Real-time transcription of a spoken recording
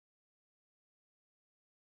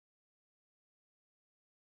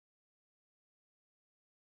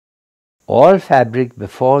all fabric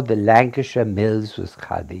before the Lancashire mills was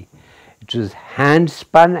khadi. It was hand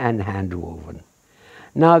spun and hand woven.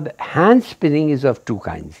 Now, the hand spinning is of two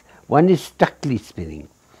kinds. One is Stuckley spinning.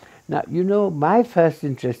 Now, you know, my first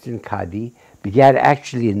interest in khadi began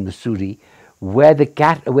actually in Missouri, where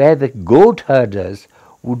the goat herders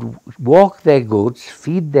would walk their goats,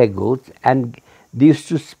 feed their goats, and they used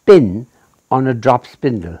to spin on a drop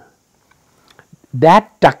spindle.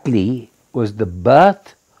 That Stuckley was the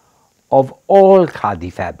birth of all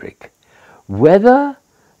khadi fabric, whether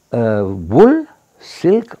wool,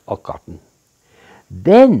 silk or cotton.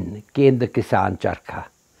 Then came the Kisan Charkha.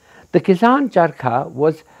 The Kisan Charkha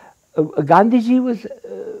was, Gandhiji was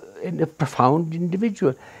a profound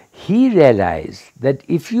individual. He realized that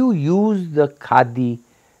if you use the khadi,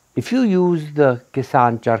 if you use the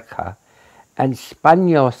Kisan Charkha and spun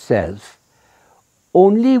yourself,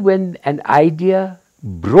 only when an idea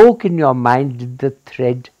broke in your mind did the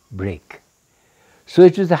thread break. So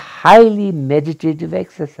it was a highly meditative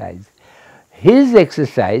exercise. His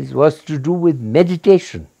exercise was to do with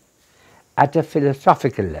meditation at a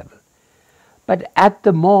philosophical level. But at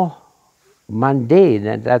the more mundane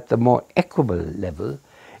and at the more equable level,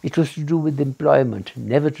 it was to do with employment,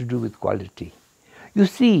 never to do with quality. You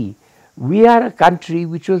see, we are a country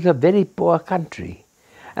which was a very poor country.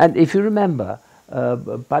 And if you remember,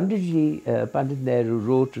 Pandit Nehru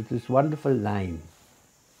wrote this wonderful line,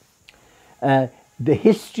 the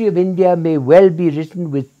history of India may well be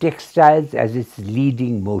written with textiles as its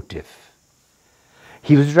leading motive.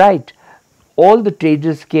 He was right. All the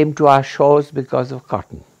traders came to our shores because of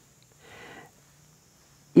cotton.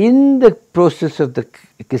 In the process of the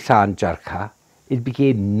Kisan Charkha, it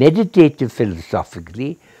became meditative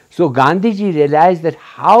philosophically. So Gandhiji realized that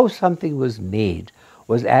how something was made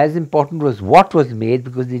was as important as what was made,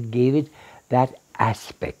 because it gave it that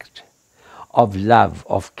aspect of love,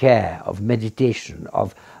 of care, of meditation,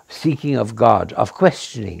 of seeking of God, of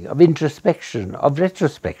questioning, of introspection, of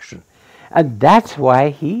retrospection. And that's why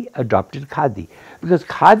he adopted khadi, because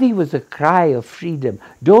khadi was a cry of freedom.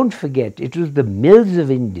 Don't forget, it was the mills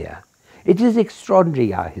of India. It is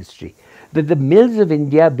extraordinary, our history, that the mills of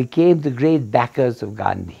India became the great backers of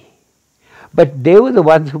Gandhi. But they were the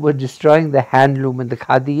ones who were destroying the handloom and the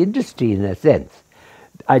khadi industry in a sense.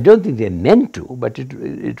 I don't think they meant to, but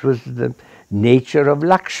it was the nature of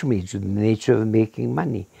Lakshmi, the nature of making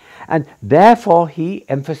money. And therefore he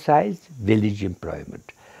emphasized village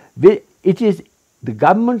employment. It is the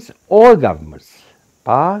governments, all governments,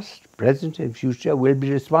 past, present and future, will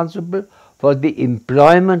be responsible for the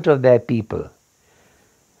employment of their people,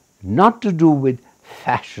 not to do with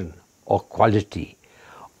fashion or quality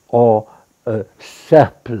or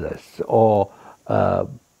surplus or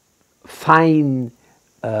fine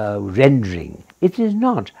rendering. It is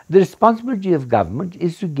not. The responsibility of government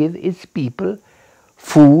is to give its people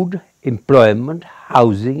food, employment,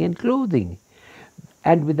 housing and clothing.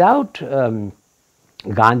 And without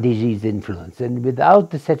Gandhiji's influence and without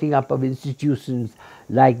the setting up of institutions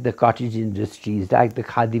like the cottage industries, like the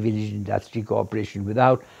Khadi Village Industry Corporation,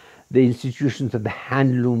 without the institutions of the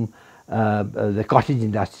handloom, the cottage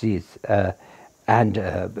industries and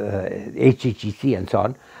HHEC and so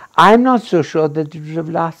on, I am not so sure that it would have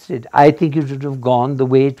lasted. I think it would have gone the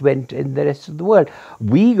way it went in the rest of the world.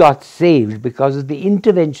 We got saved because of the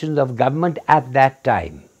interventions of government at that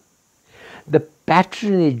time. The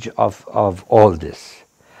patronage of all this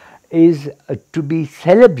is to be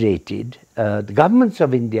celebrated. The governments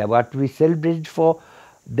of India were to be celebrated for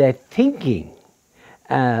their thinking,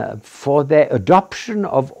 for their adoption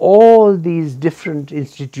of all these different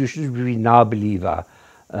institutions which we now believe are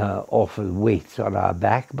awful weights on our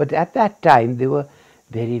back, but at that time they were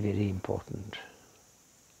very, very important.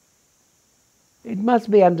 It must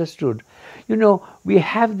be understood. You know, we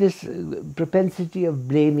have this propensity of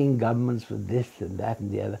blaming governments for this and that and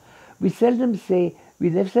the other. We seldom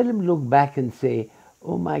look back and say,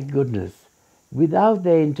 oh my goodness, without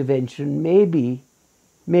their intervention, maybe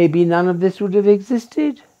none of this would have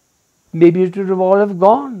existed. Maybe it would have all have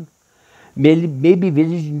gone. Maybe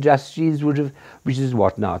village industries would have, which is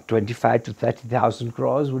what now, 25 to 30,000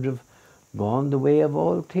 crores, would have gone the way of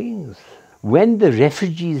all things. When the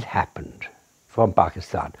refugees happened from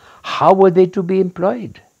Pakistan, how were they to be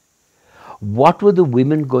employed? What were the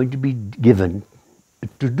women going to be given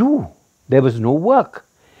to do? There was no work.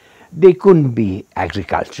 They couldn't be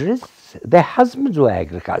agriculturists. Their husbands were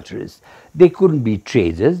agriculturists. They couldn't be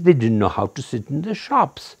traders. They didn't know how to sit in the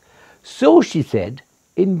shops. So she said,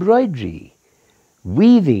 embroidery,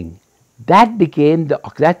 weaving, that became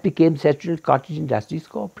Central Cottage Industries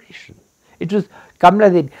Corporation. It was Kamala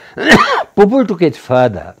Devi. Pupul took it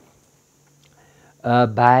further.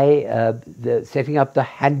 by setting up the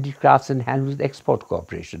Handicrafts and Handlooms Export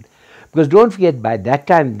Corporation. Because don't forget, by that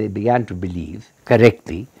time they began to believe,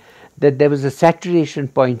 correctly, that there was a saturation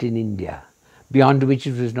point in India beyond which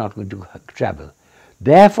it was not going to travel.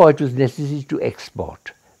 Therefore, it was necessary to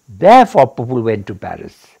export. Therefore, people went to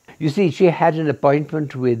Paris. You see, she had an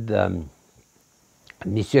appointment with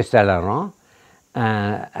Monsieur Saint-Laurent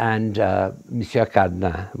and Monsieur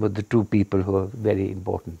Cardin, were the two people who were very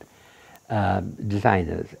important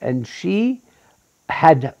designers. And she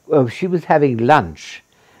was having lunch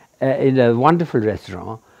in a wonderful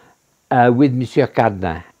restaurant with Monsieur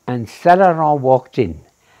Cardin, and Saint-Laurent walked in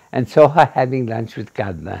and saw her having lunch with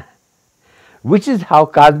Cardin, which is how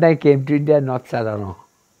Cardin came to India, not Saint-Laurent.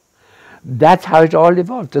 That's how it all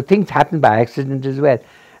evolved. So things happened by accident as well.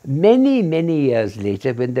 Many, many years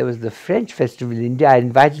later, when there was the French festival in India, I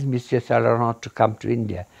invited Monsieur Saint-Laurent to come to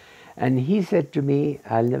India. And he said to me,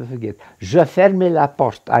 I'll never forget, "Je ferme la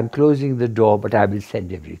porte, I'm closing the door, but I will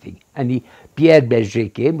send everything." And Pierre Berger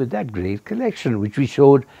came with that great collection, which we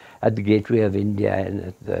showed at the Gateway of India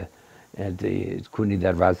and at the Kuni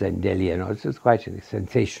Darwaza in Delhi, and also it's quite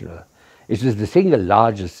sensational. It was the single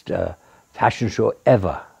largest fashion show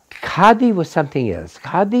ever. Khadi was something else.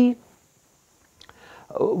 Khadi,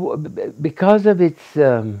 because of its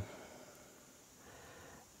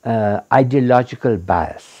ideological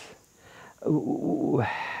bias,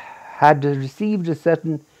 had received a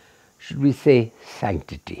certain, should we say,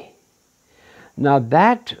 sanctity. Now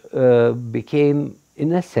that became,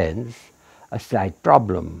 in a sense, a slight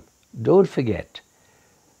problem. Don't forget,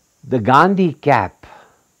 the Gandhi cap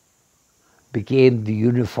became the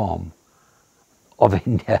uniform of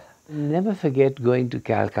India. Never forget going to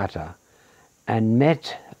Calcutta and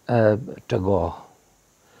met Tagore,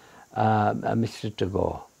 Mr.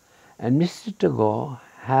 Tagore. And Mr. Tagore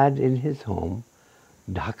had in his home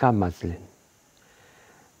Dhaka muslin.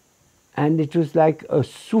 And it was like a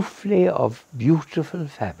souffle of beautiful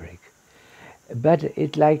fabric. But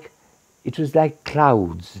it was like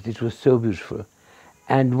clouds. It was so beautiful.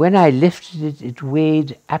 And when I lifted it, it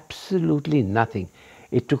weighed absolutely nothing.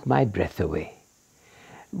 It took my breath away.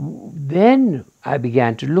 Then I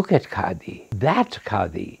began to look at khadi. That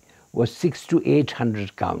khadi was 600 to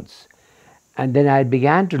 800 counts. And then I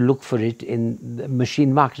began to look for it in the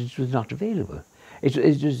machine market. It was not available.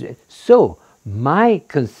 So my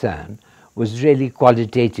concern was really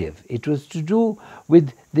qualitative. It was to do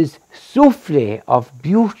with this souffle of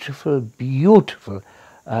beautiful, beautiful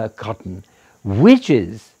cotton, which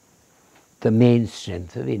is the main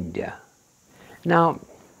strength of India. Now,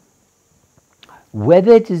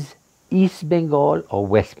 whether it is East Bengal or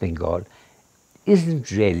West Bengal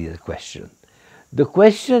isn't really the question. The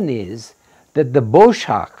question is that the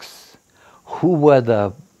Boshaks, who were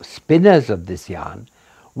the spinners of this yarn,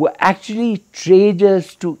 were actually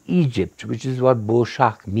traders to Egypt, which is what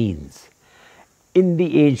Boshak means, in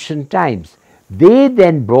the ancient times. They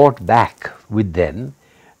then brought back with them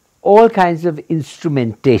all kinds of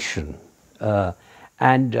instrumentation. For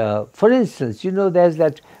instance, you know, there's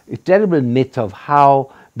that terrible myth of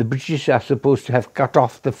how the British are supposed to have cut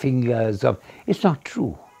off the fingers of. It's not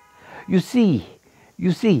true. You see,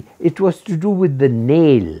 it was to do with the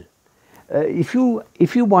nail. If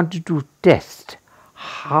you wanted to test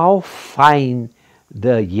how fine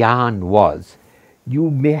the yarn was, you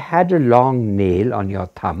had a long nail on your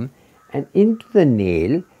thumb, and into the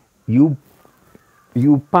nail you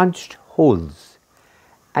punched holes,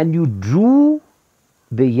 and you drew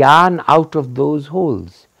the yarn out of those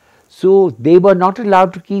holes. So they were not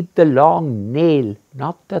allowed to keep the long nail,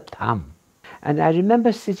 not the thumb. And I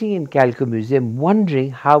remember sitting in Calcutta Museum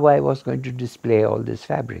wondering how I was going to display all this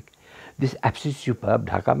fabric. This absolutely superb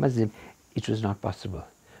Dhaka muslin, it was not possible.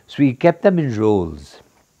 So we kept them in rolls,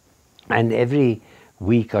 and every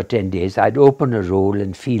week or 10 days I'd open a roll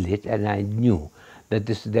and feel it, and I knew that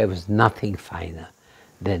there was nothing finer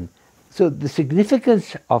than. So the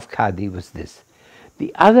significance of khadi was this.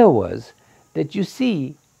 The other was that, you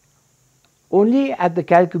see, only at the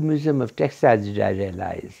Calcutta Museum of Textiles did I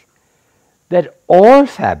realize that all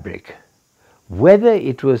fabric, whether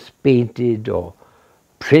it was painted or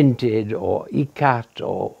printed or ikat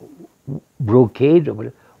or brocade or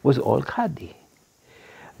whatever, was all khadi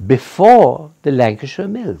before the Lancashire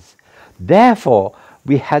mills. Therefore,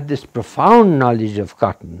 we had this profound knowledge of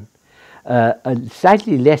cotton, a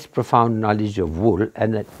slightly less profound knowledge of wool,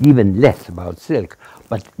 and even less about silk,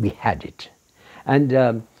 but we had it.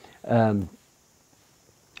 And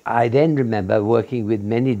I then remember working with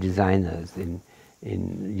many designers in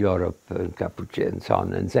Europe, Capuccia and so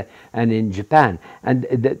on, and in Japan. And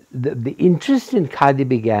the interest in khadi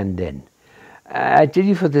began then. I tell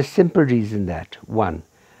you for the simple reason that, one,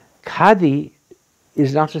 khadi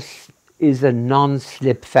is not is a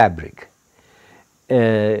non-slip fabric.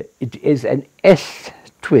 It is an S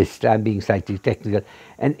twist. I'm being slightly technical.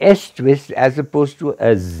 An S twist as opposed to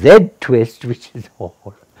a Z twist, which is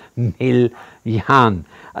all male yarn.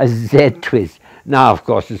 A Z twist. Now, of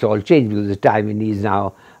course, it's all changed because the Taiwanese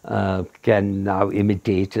now can now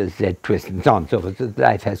imitate a Z twist and so on. So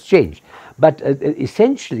life has changed. But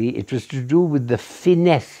essentially, it was to do with the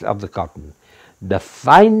finesse of the cotton. The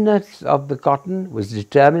fineness of the cotton was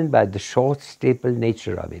determined by the short staple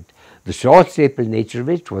nature of it. The short staple nature of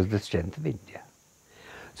it was the strength of India.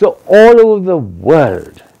 So all over the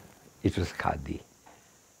world, it was khadi.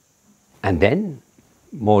 And then,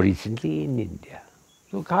 more recently, in India.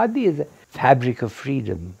 So khadi is a fabric of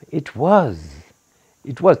freedom. It was.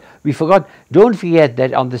 It was. We forgot. Don't forget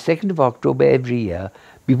that on the 2nd of October every year,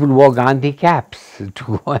 people wore Gandhi caps.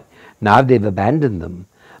 Now they've abandoned them.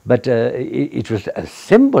 But it was a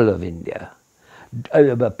symbol of India.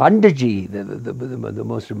 Panditji, the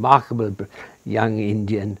most remarkable young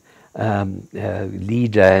Indian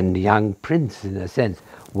leader and young prince, in a sense,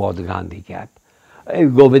 wore the Gandhi cap.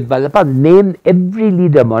 Go with Bidapa, name every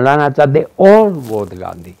leader, Maulana Sahib, they all wore the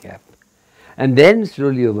Gandhi cap. And then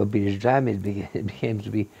slowly over a period of time it became to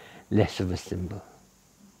be less of a symbol.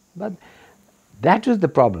 But that was the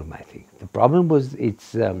problem, I think. The problem was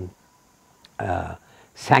its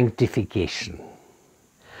sanctification,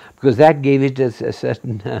 because that gave it a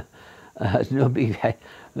certain,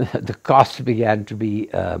 the cost began to be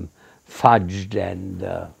fudged and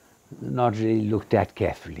not really looked at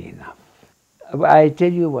carefully enough. I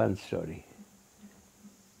tell you one story.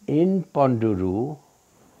 In Ponduru,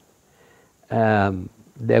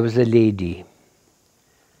 there was a lady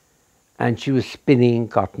and she was spinning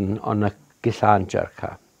cotton on a kisan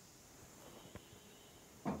charkha.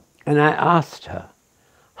 And I asked her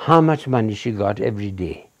how much money she got every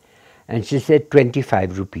day. And she said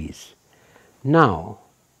 25 rupees. Now,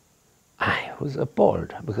 I was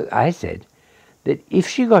appalled because I said that if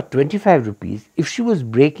she got 25 rupees, if she was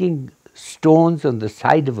breaking stones on the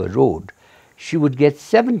side of a road, she would get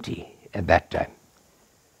 70 at that time.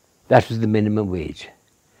 That was the minimum wage.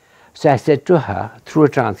 So I said to her, through a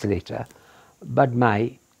translator, but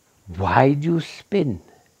Mai, why do you spin?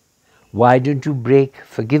 Why don't you break,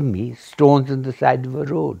 forgive me, stones on the side of a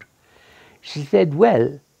road? She said,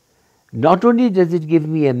 well, not only does it give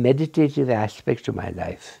me a meditative aspect to my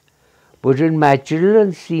life, but when my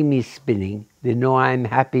children see me spinning, they know I am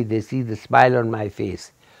happy, they see the smile on my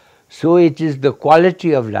face. So it is the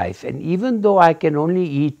quality of life. And even though I can only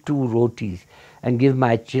eat 2 rotis and give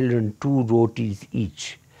my children 2 rotis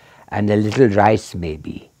each, and a little rice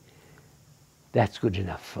maybe, that's good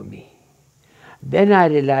enough for me. Then I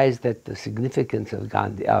realized that the significance of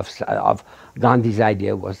Gandhi's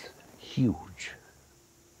idea was huge,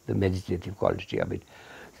 the meditative quality of it.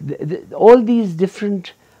 All these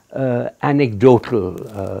different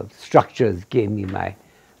anecdotal structures gave me my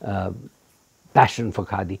passion for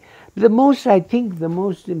khadi. I think the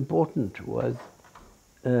most important was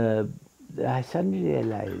I suddenly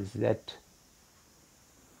realized that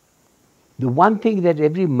the one thing that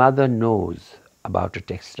every mother knows about a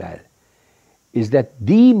textile is that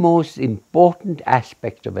the most important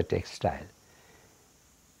aspect of a textile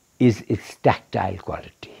is its tactile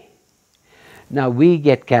quality. Now we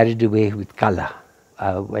get carried away with colour.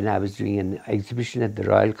 When I was doing an exhibition at the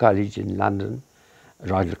Royal College in London,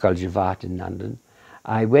 Royal College of Art in London,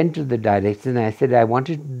 I went to the director and I said I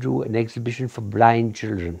wanted to do an exhibition for blind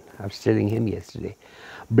children. I was telling him yesterday.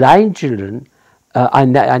 Blind children, I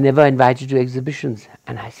never invited to exhibitions.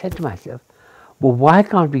 And I said to myself, well, why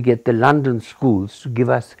can't we get the London schools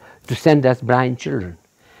to send us blind children?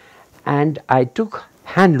 And I took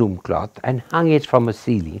handloom cloth and hung it from a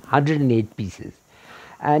ceiling, 108 pieces.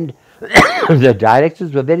 And the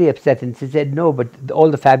directors were very upset and said, no, but all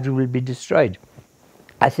the fabric will be destroyed.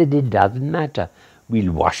 I said, it doesn't matter.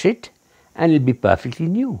 We'll wash it and it'll be perfectly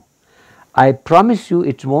new. I promise you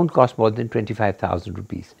it won't cost more than 25,000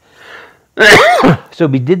 rupees. So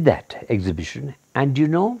we did that exhibition, and you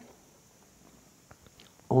know,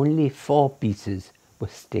 only 4 pieces were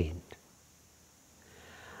stained.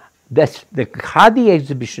 The khadi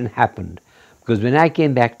exhibition happened because when I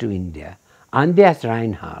came back to India, Andreas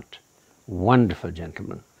Reinhardt, wonderful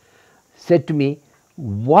gentleman, said to me,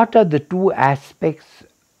 what are the 2 aspects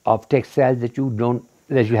of textiles that you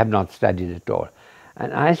have not studied at all?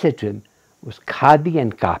 And I said to him, it was khadi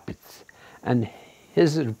and carpets. And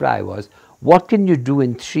his reply was, what can you do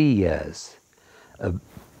in 3 years?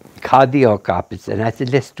 Khadi or carpets? And I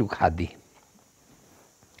said, let's do khadi.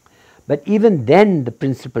 But even then the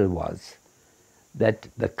principle was that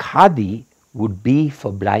the khadi would be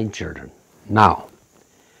for blind children. Now,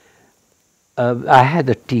 I had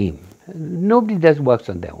a team. Nobody does works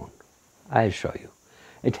on their own, I assure you.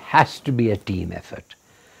 It has to be a team effort.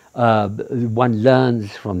 One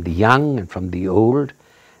learns from the young and from the old,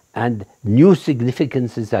 and new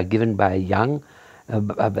significances are given by the young,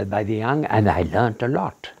 and I learnt a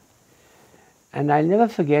lot. And I'll never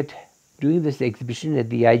forget doing this exhibition at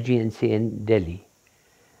the IGNC in Delhi.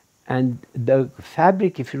 And the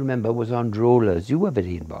fabric, if you remember, was on rollers. You were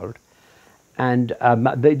very involved. And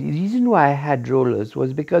the reason why I had rollers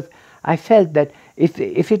was because I felt that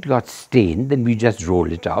if it got stained, then we just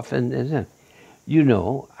roll it off. And you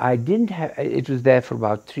know, I didn't have, it was there for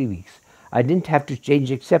about 3 weeks. I didn't have to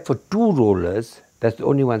change except for 2 rollers. That's the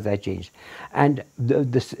only ones I changed. And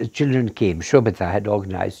the children came. Shobhita had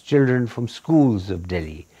organized children from schools of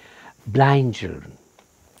Delhi, blind children.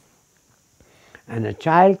 And a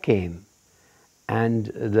child came, and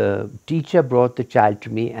the teacher brought the child to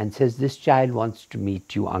me and says, "This child wants to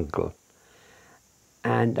meet you, uncle."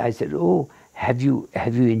 And I said, "Oh, have you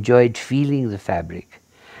enjoyed feeling the fabric?"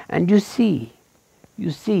 And you see,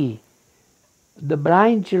 the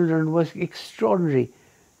blind children was extraordinary.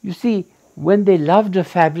 You see, when they loved a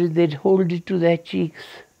fabric, they'd hold it to their cheeks.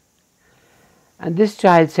 And this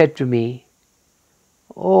child said to me,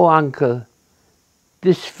 "Oh, uncle,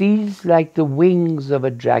 this feels like the wings of a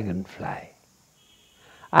dragonfly."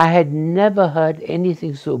 I had never heard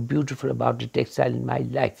anything so beautiful about a textile in my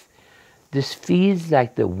life. This feels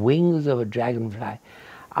like the wings of a dragonfly.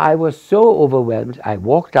 I was so overwhelmed. I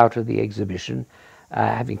walked out of the exhibition,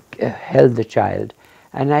 having held the child,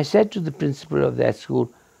 and I said to the principal of that school,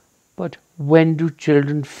 "But when do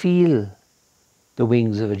children feel the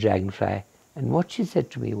wings of a dragonfly?" And what she said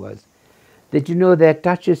to me was that, you know, their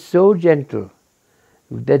touch is so gentle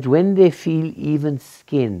that when they feel even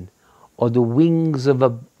skin or the wings of a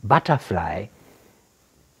butterfly,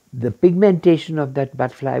 the pigmentation of that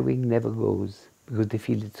butterfly wing never goes because they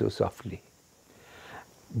feel it so softly.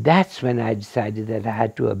 That's when I decided that I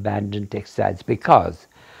had to abandon textiles, because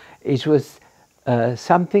it was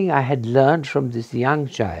something I had learned from this young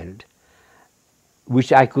child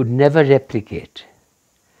which I could never replicate.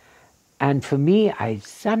 And for me, I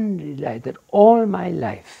suddenly realized that all my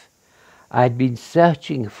life I had been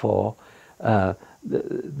searching for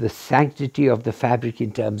the sanctity of the fabric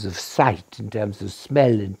in terms of sight, in terms of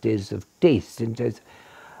smell, in terms of taste,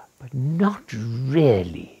 but not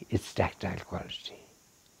really its tactile quality.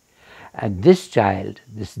 And this child,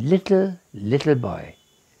 this little boy,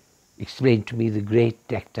 explained to me the great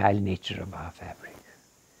tactile nature of our fabric.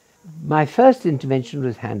 My first intervention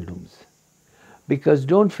was handlooms, because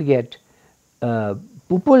don't forget,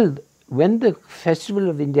 Pupul, when the Festival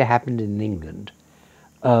of India happened in England,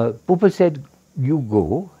 Pupul said, "You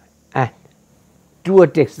go and do a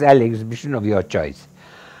textile exhibition of your choice."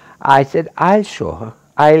 I said, "I'll show her.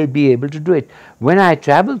 I'll be able to do it." When I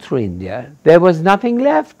traveled through India, there was nothing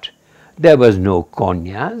left. There was no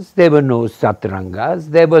konyas, there were no satrangas,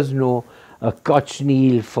 there was no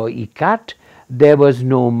cochneel for ikat, there was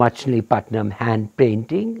no Machilipatnam hand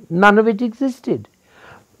painting. None of it existed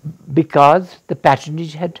because the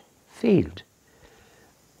patronage had failed,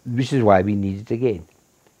 which is why we need it again,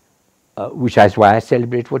 which is why I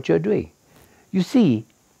celebrate what you're doing. You see,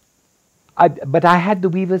 but I had the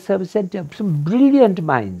Weaver Service Center, some brilliant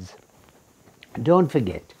minds. Don't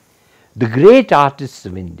forget, the great artists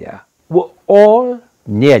of India were all,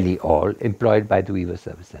 nearly all, employed by the Weaver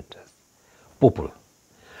Service Centers. Pupul.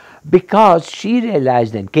 Because she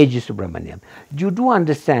realized, and K.G. Subramaniam, you do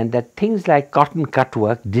understand that things like cotton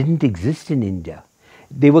cutwork didn't exist in India.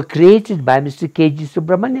 They were created by Mr. K.G.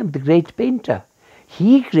 Subramaniam, the great painter.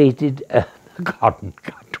 He created cotton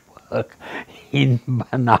cutwork in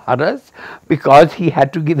Banaras because he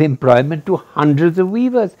had to give employment to hundreds of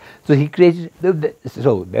weavers. So he created,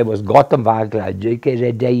 so there was Gautam Vagra, J.K.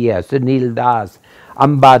 Reddyar, Sunil Das,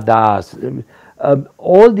 Amba Das,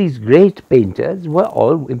 all these great painters were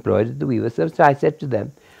all employed at the Weaver Service. So I said to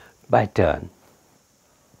them, by turn,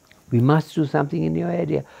 "We must do something in your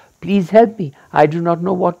area. Please help me. I do not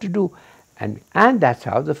know what to do." And that's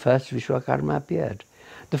how the first Vishwakarma appeared.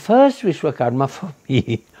 The first Vishwakarma for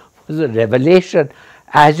me was a revelation,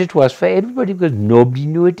 as it was for everybody, because nobody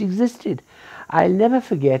knew it existed. I'll never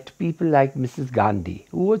forget people like Mrs. Gandhi,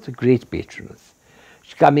 who was a great patroness,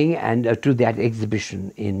 coming and to that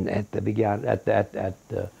exhibition at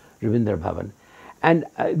the Ravindra Bhavan. And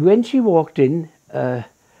when she walked in,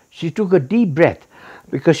 she took a deep breath,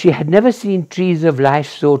 because she had never seen trees of life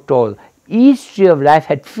so tall. Each tree of life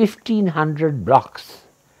had 1,500 blocks.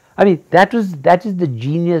 I mean, that is the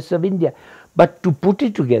genius of India. But to put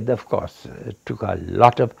it together, of course, took a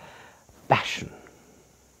lot of passion,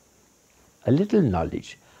 a little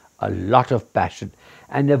knowledge, a lot of passion,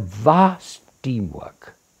 and a vast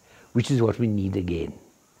teamwork, which is what we need again.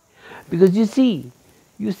 Because you see,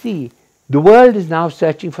 the world is now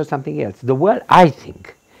searching for something else. The world, I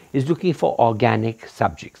think, is looking for organic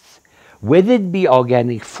subjects, whether it be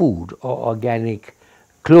organic food or organic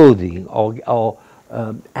clothing or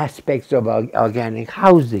aspects of organic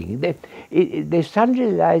housing. They suddenly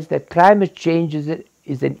realize that climate change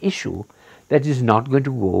is an issue that is not going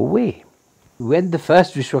to go away. When the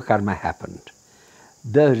first Vishwakarma happened,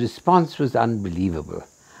 the response was unbelievable.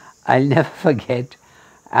 I'll never forget,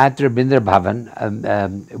 at Rabindra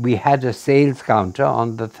Bhavan, we had a sales counter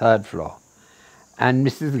on the 3rd floor, and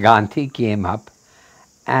Mrs. Gandhi came up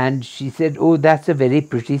and she said, "Oh, that's a very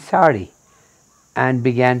pretty sari," and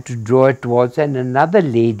began to draw it towards her, and another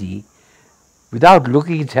lady, without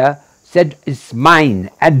looking at her, said, "It's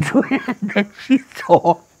mine," and drew it, and then she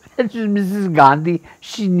saw that was Mrs. Gandhi.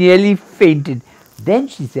 She nearly fainted. Then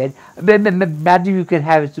she said, "Madam, you can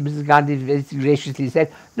have it." So Mrs. Gandhi very graciously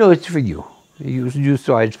said, "No, it's for you. You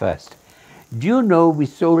saw it first." Do you know we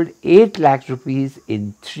sold 8 lakh rupees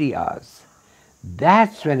in 3 hours?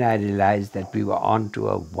 That's when I realized that we were on to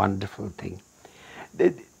a wonderful thing.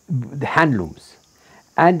 The handlooms.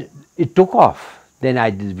 And it took off. Then I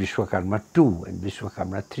did Vishwakarma 2 and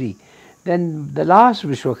Vishwakarma 3. Then the last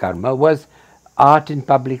Vishwakarma was art in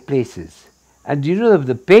public places. And you know,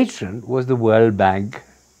 the patron was the World Bank,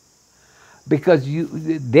 because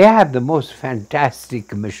they have the most fantastic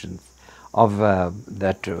commissions of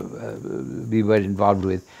that we were involved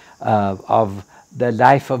with, of the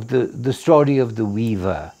life of the story of the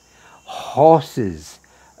weaver, horses,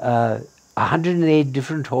 108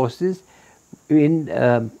 different horses in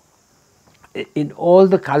all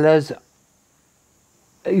the colors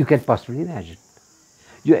you can possibly imagine.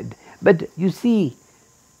 But you see,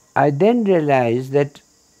 I then realized that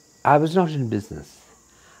I was not in business.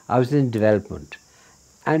 I was in development.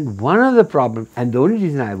 And one of the problems, and the only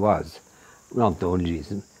reason I was, not the only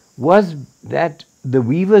reason, was that the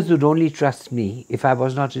weavers would only trust me if I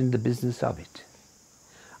was not in the business of it.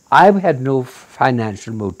 I had no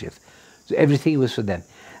financial motive, so everything was for them.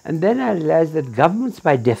 And then I realized that governments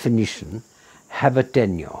by definition have a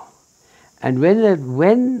tenure. And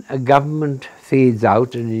when a government fades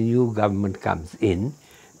out and a new government comes in,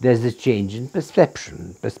 there's a change in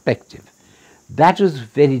perspective. That was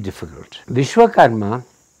very difficult. Vishwakarma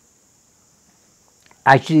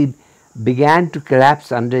actually began to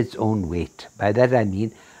collapse under its own weight. By that I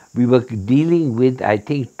mean, we were dealing with, I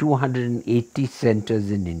think, 280 centers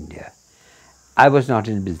in India. I was not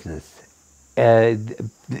in business. There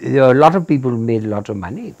were a lot of people who made a lot of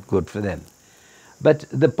money, good for them. But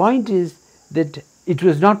the point is that it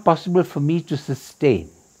was not possible for me to sustain.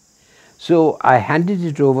 So I handed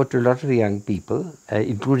it over to a lot of young people,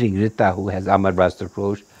 including Rita, who has Amar Vastra,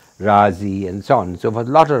 Razi, and so on and so forth.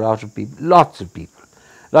 Lots of people. Lots of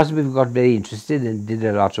people got very interested and did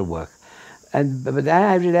a lot of work. But then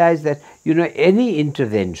I realized that, you know, any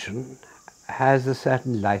intervention has a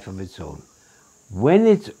certain life of its own. When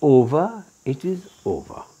it's over, it is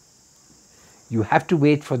over. You have to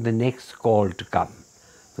wait for the next call to come,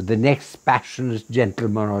 for the next passionate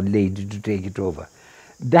gentleman or lady to take it over.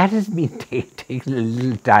 That has been taking a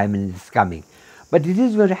little time and it's coming. But it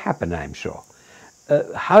is going to happen, I'm sure.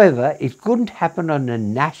 However, it couldn't happen on a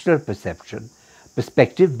national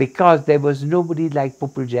perspective because there was nobody like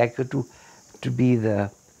Pupul Jaika to be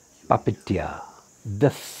the puppeteer.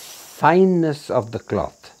 The fineness of the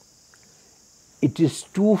cloth, it is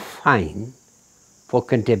too fine for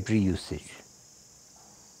contemporary usage.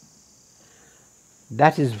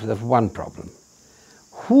 That is the one problem.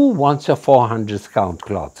 Who wants a 400 count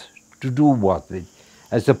cloth? To do what with?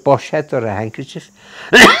 As a pochette or a handkerchief?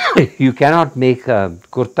 You cannot make a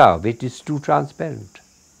kurta of it, it's too transparent.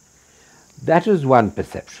 That was one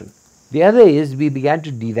perception. The other is we began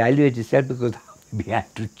to devaluate itself because we began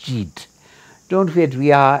to cheat. Don't forget,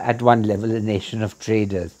 we are at one level a nation of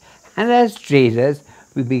traders. And as traders,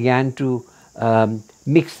 we began to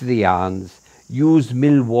mix the yarns, use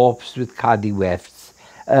mill warps with khadi wefts,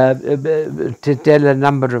 to tell a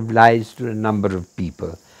number of lies to a number of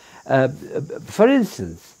people. For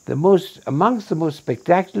instance, amongst the most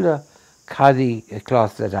spectacular khadi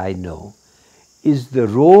cloth that I know is the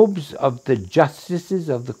robes of the justices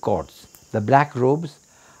of the courts. The black robes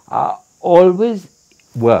were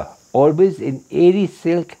always in airy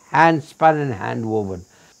silk, hand spun and hand woven.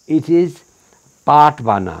 It is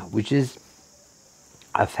patwana, which is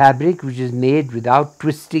a fabric which is made without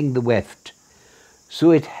twisting the weft.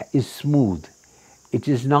 So it is smooth, it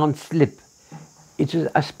is non-slip, It was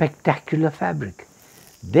a spectacular fabric.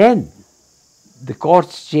 Then the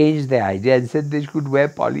courts changed their idea and said they could wear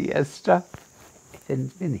polyester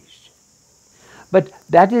and finished. But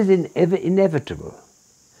that is inevitable.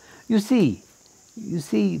 You see,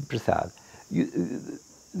 Prasad,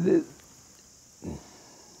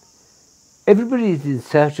 everybody is in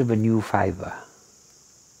search of a new fiber,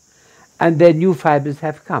 and their new fibers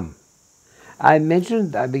have come. I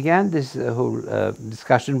began this whole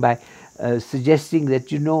discussion by suggesting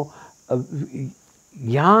that,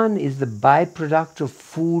 yarn is the byproduct of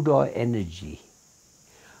food or energy.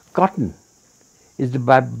 Cotton is the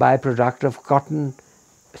byproduct of cotton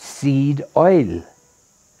seed oil.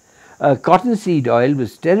 Cotton seed oil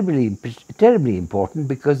was terribly important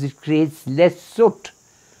because it creates less soot.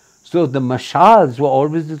 So the mashals were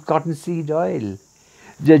always with cotton seed oil.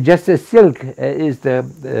 Just as silk is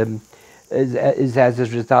as a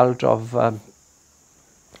result of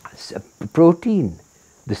protein,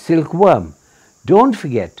 the silkworm. Don't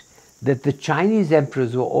forget that the Chinese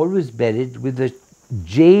emperors were always buried with a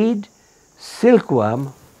jade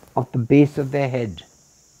silkworm at the base of their head.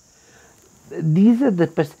 These are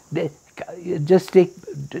just take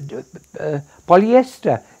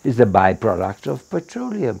polyester is a byproduct of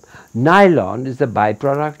petroleum. Nylon is a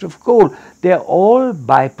byproduct of coal. They are all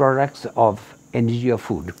byproducts of energy or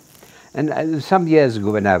food. And some years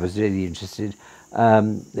ago, when I was really interested,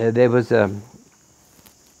 there was an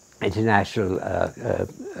international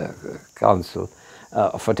council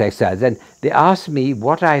for textiles, and they asked me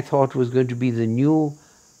what I thought was going to be the new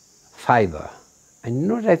fiber. And you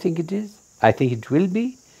know what I think it is? I think it will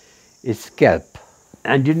be? It's kelp.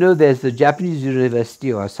 And there's the Japanese University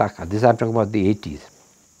of Osaka, this I'm talking about the 80s,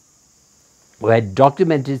 who had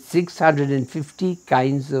documented 650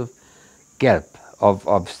 kinds of kelp,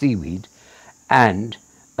 of seaweed, and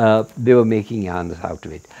they were making yarns out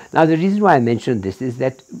of it. Now, the reason why I mention this is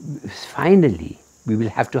that finally we will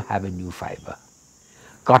have to have a new fiber.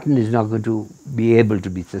 Cotton is not going to be able to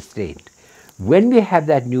be sustained. When we have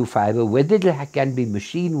that new fiber, whether it can be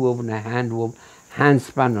machine woven or hand woven, hand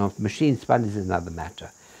spun or machine spun is another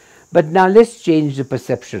matter. But now let's change the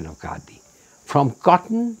perception of khadi. From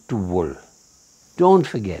cotton to wool. Don't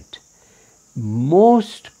forget,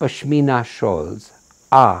 most pashmina shawls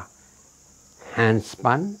are hand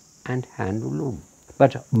spun and hand loom.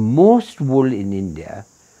 But most wool in India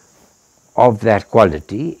of that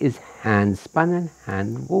quality is hand spun and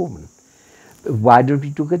hand woven. Why don't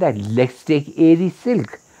we look at that? Let's take airy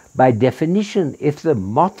silk. By definition, if the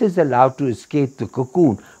moth is allowed to escape the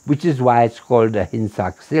cocoon, which is why it's called a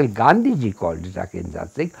hinsak silk, Gandhiji called it a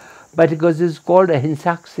hinsak silk, but because it's called a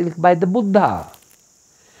hinsak silk by the Buddha.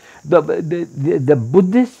 The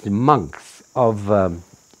Buddhist monks of Western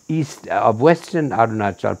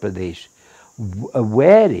Arunachal Pradesh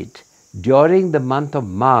wear it during the month of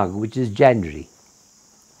Magh, which is January.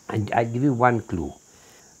 And I give you one clue.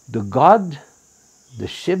 The god, the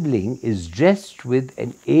Shivling, is dressed with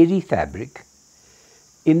an airy fabric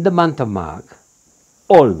in the month of Magh,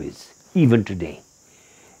 always, even today.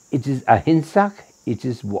 It is a hinsak,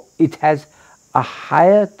 it has a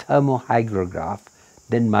higher thermohygrograph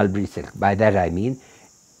than mulberry silk. By that I mean,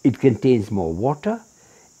 it contains more water,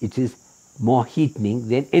 it is more heatening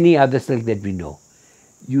than any other silk that we know.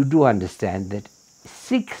 You do understand that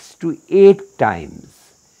 6 to 8 times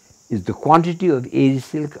is the quantity of airy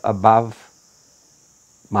silk above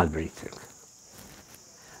mulberry silk.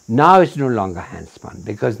 Now it's no longer hand spun,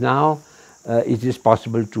 because now it is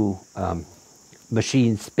possible to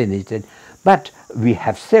machine spin it, but we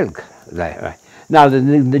have silk. Right. Now the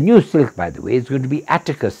new silk, by the way, is going to be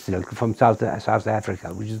Atticus silk from South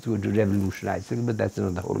Africa, which is going to revolutionize silk, but that's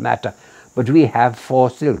another whole matter. But we have 4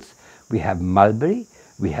 silks. We have mulberry,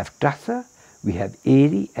 we have tussar, we have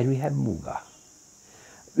airy, and we have muga.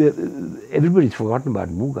 Everybody's forgotten about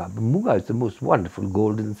muga, but muga is the most wonderful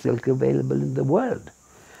golden silk available in the world.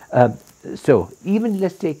 So even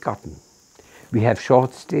let's take cotton. We have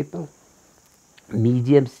short staple,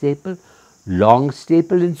 medium staple, long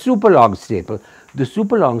staple, and super long staple. The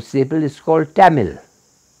super long staple is called Tamil.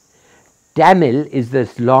 Tamil is the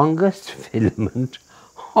longest filament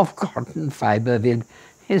of cotton fiber available.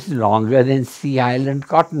 It's longer than Sea Island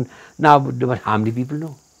cotton. Now, but how many people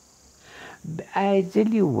know? I tell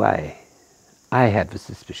you why I have a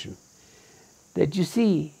suspicion that, you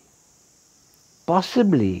see,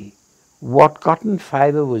 possibly what cotton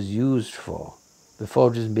fiber was used for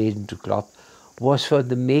before it was made into cloth was for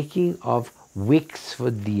the making of wicks for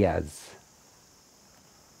diyas.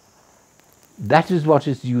 That is what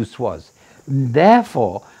its use was.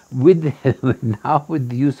 Therefore, now with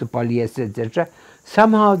the use of polyester, etc.,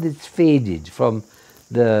 somehow it's faded from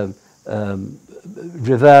the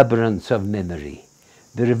reverberance of memory,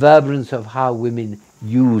 the reverberance of how women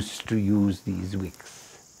used to use these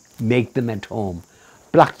wicks, make them at home,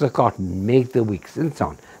 pluck the cotton, make the wicks, and so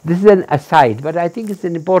on. This is an aside, but I think it's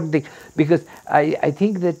an important thing because I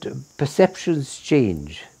think that perceptions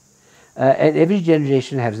change, and every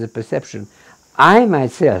generation has a perception. I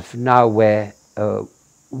myself now wear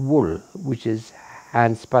wool, which is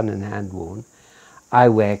hand spun and hand woven. I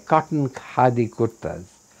wear cotton khadi kurtas,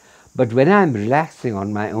 but when I'm relaxing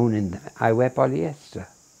on my own, I wear polyester.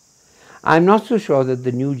 I'm not so sure that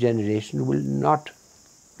the new generation will not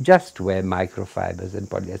just wear microfibers and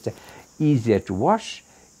polyester. Easier to wash,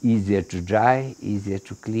 easier to dry, easier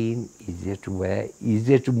to clean, easier to wear,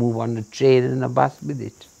 easier to move on a train and a bus with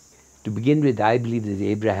it. To begin with, I believe that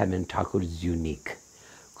Abraham and Thakur is unique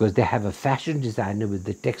because they have a fashion designer with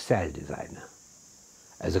the textile designer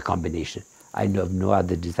as a combination. I know of no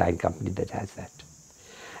other design company that has that.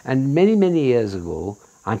 And many, many years ago,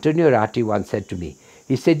 Antonio Ratti once said to me,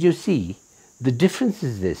 he said, you see, the difference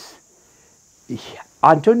is this.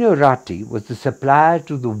 Antonio Ratti was the supplier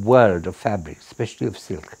to the world of fabrics, especially of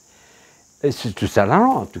silk. To Saint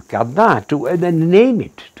Laurent, to Cardin, to name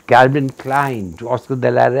it, to Calvin Klein, to Oscar de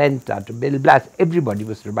la Renta, to Bill Blass. Everybody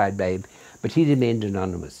was supplied by him, but he remained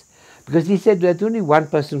anonymous. Because he said there's only one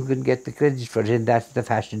person who can get the credit for it, and that's the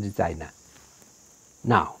fashion designer.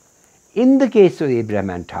 Now, in the case of Abraham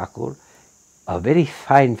and Thakur, a very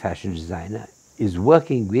fine fashion designer is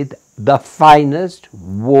working with the finest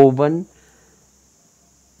woven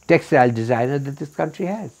textile designer that this country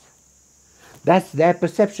has. That's their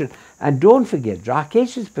perception. And don't forget,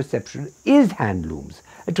 Rakesh's perception is handlooms.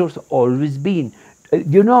 It has always been.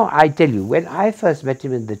 You know, I tell you, when I first met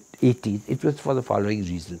him in the 80s, it was for the following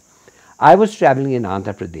reason. I was traveling in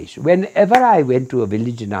Andhra Pradesh. Whenever I went to a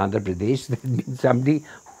village in Andhra Pradesh, there had been somebody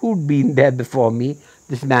who'd been there before me,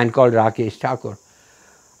 this man called Rakesh Thakur.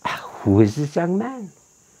 Who is this young man?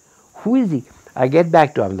 Who is he? I get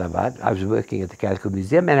back to Ahmedabad. I was working at the Calcutta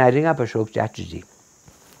Museum, and I ring up Ashok Chatterjee.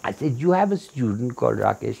 I said, you have a student called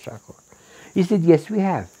Rakesh Thakur? He said, yes, we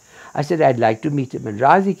have. I said, I'd like to meet him. And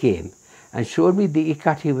Razi came and showed me the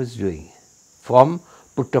ikat he was doing from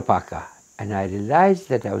Puttapaka. And I realized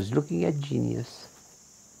that I was looking at genius.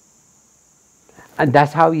 And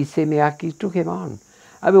that's how Issei Miyake took him on.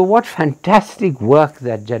 I mean, what fantastic work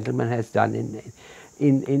that gentleman has done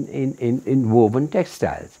in woven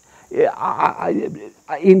textiles.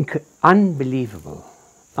 Unbelievable.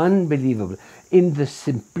 Unbelievable. In the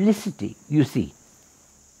simplicity, you see,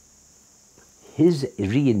 his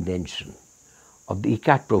reinvention of the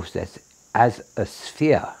ikat process as a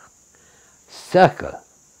sphere, circle,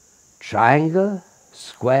 triangle,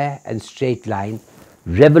 square and straight line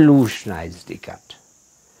revolutionized ikat.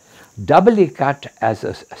 Double ikat as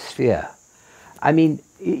a sphere. I mean,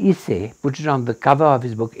 Issei put it on the cover of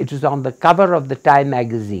his book. It was on the cover of the Time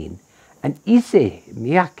magazine. And Issei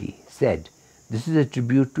Miyake said, this is a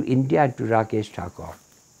tribute to India and to Rakesh Thakur.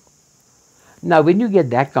 Now, when you get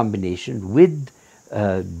that combination with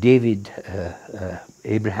David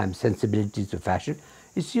Abraham's sensibilities of fashion,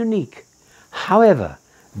 it's unique. However,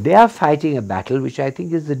 they are fighting a battle which I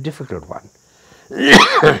think is a difficult one.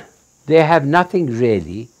 They have nothing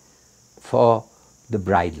really for the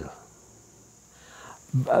bridal.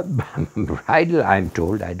 Bridal, I'm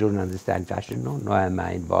told, I don't understand fashion, nor am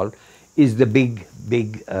I involved, is the big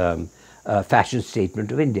fashion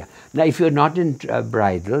statement of India. Now, if you're not in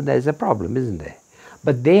bridal, there's a problem, isn't there?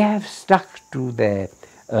 But they have stuck to their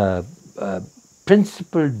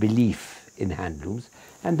principled belief in handlooms,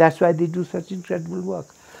 and that's why they do such incredible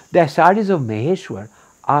work. Their saris of Maheshwar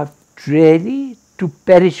are really to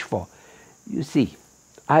perish for. You see,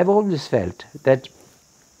 I've always felt that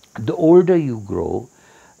the older you grow,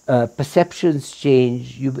 perceptions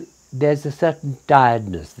change, there's a certain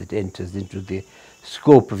tiredness that enters into the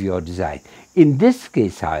scope of your design. In this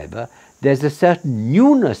case, however, there's a certain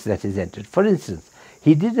newness that is entered. For instance,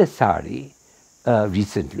 he did a sari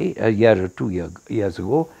recently, a year or 2 years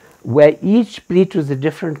ago, where each pleat was a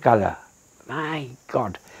different color. My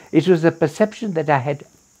God, it was a perception that I had.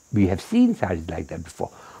 We have seen saris like that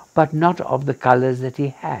before, but not of the colors that he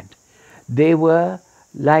had. They were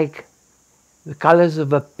like the colors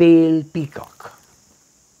of a pale peacock.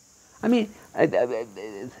 I mean,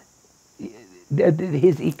 his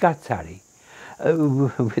ikat sari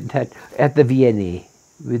with that at the V&A,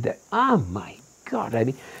 with that, oh my God, I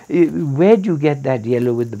mean, where do you get that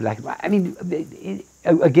yellow with the black? I mean,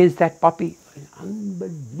 against that poppy,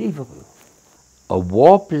 unbelievable. A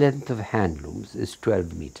warp length of handlooms is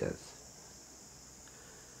 12 meters.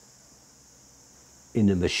 In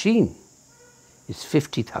a machine, it's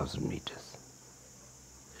 50,000 meters.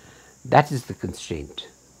 That is the constraint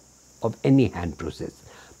of any hand process.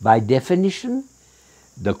 By definition,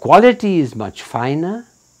 the quality is much finer,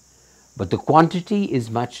 but the quantity is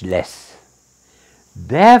much less.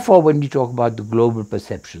 Therefore, when we talk about the global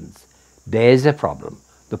perceptions, there is a problem.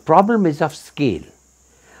 The problem is of scale.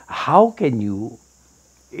 How can you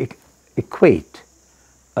equate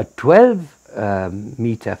a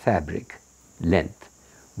 12-meter fabric length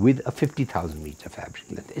with a 50,000 meter fabric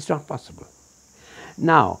length? It's not possible.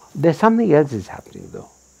 Now, there's something else is happening though.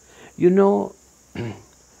 You know,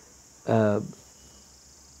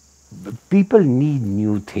 people need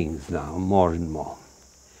new things now more and more.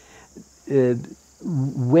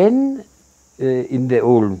 When in the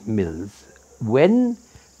old mills, when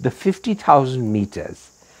the 50,000 meters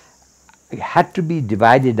had to be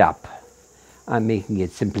divided up, I'm making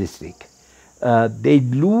it simplistic,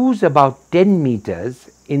 they'd lose about 10 meters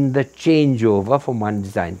in the changeover from one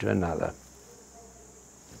design to another.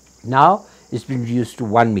 Now it's been reduced to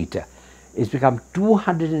 1 meter. It's become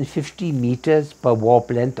 250 meters per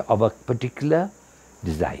warp length of a particular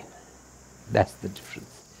design. That's the difference.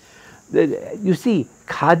 You see,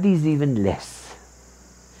 khadi is even less.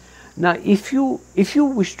 Now, if you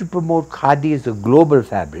wish to promote khadi as a global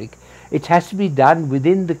fabric, it has to be done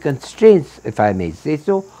within the constraints, if I may say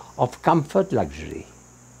so, of comfort, luxury.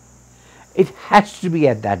 It has to be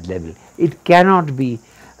at that level. It cannot be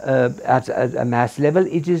at a mass level.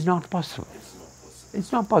 It is not possible.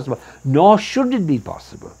 It's not possible, nor should it be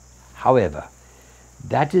possible. However,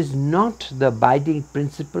 that is not the abiding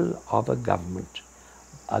principle of a government.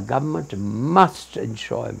 A government must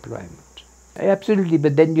ensure employment. Absolutely,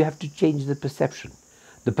 but then you have to change the perception.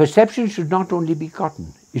 The perception should not only be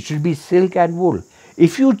cotton, it should be silk and wool.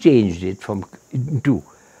 If you changed it to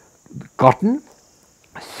cotton,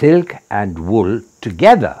 silk and wool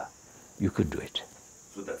together, you could do it.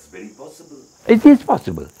 So that's very possible. It is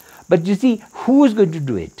possible. But you see, who is going to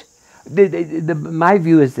do it? My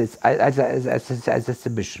view is this, as a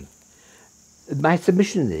submission. My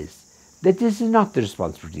submission is that this is not the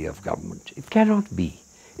responsibility of government. It cannot be.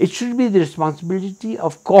 It should be the responsibility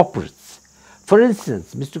of corporates. For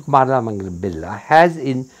instance, Mr. Kumaramangalam Birla has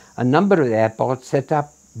in a number of airports set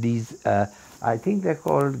up these, I think they're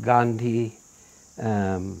called Gandhi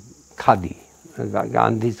Khadi,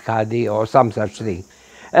 Gandhi's Khadi or some such thing.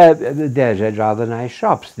 They're rather nice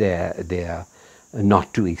shops. They're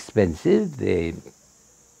not too expensive. They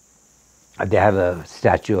have a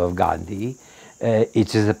statue of Gandhi.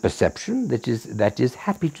 It is a perception that is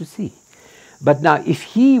happy to see. But now, if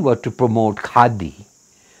he were to promote khadi,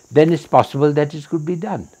 then it's possible that it could be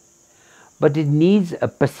done. But it needs a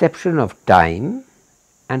perception of time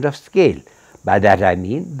and of scale. By that I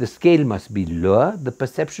mean the scale must be lower, the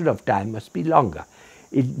perception of time must be longer.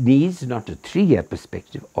 It needs not a 3-year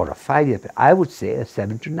perspective or a 5-year, I would say a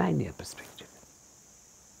 7 to 9-year perspective.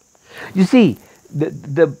 You see,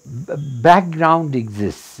 the background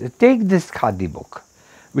exists. Take this khadi book,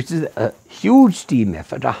 which is a huge team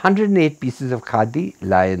effort. 108 pieces of khadi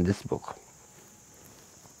lie in this book,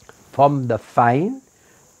 from the fine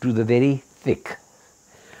to the very thick.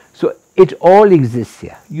 So it all exists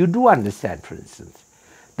here. You do understand, for instance,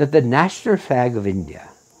 that the national flag of India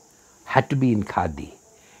had to be in khadi.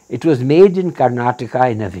 It was made in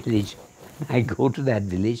Karnataka in a village. I go to that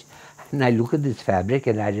village and I look at this fabric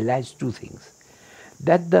and I realize two things.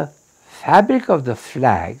 That the fabric of the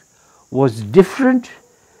flag was different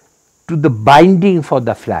to the binding for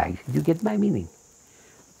the flag. You get my meaning?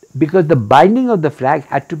 Because the binding of the flag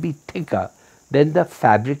had to be thicker than the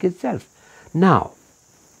fabric itself. Now,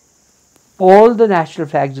 all the national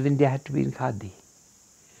flags of India had to be in khadi.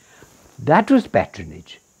 That was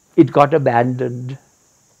patronage. It got abandoned.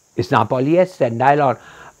 It's now polyester and nylon.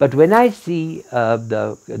 But when I see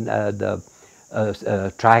the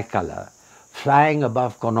tricolor flying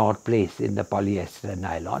above Connaught Place in the polyester and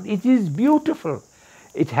nylon, it is beautiful.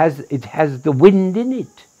 It has the wind in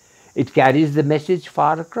it. It carries the message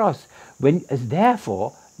far across.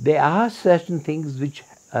 Therefore, there are certain things which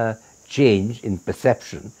change in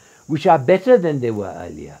perception, which are better than they were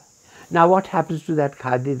earlier. Now, what happens to that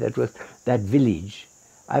khadi that village?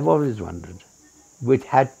 I've always wondered, which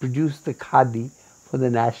had produced the khadi for the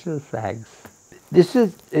national flags. This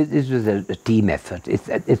was a team effort.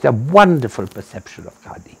 It's a wonderful perception of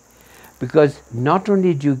khadi, because not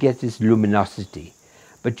only do you get this luminosity,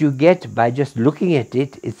 but you get, by just looking at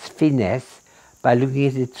it, its finesse, by looking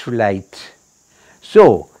at it through light.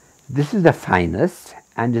 So, this is the finest,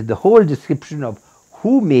 and the whole description of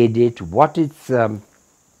who made it, what its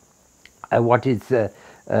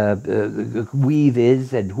weave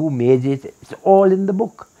is, and who made it, it's all in the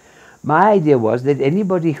book. My idea was that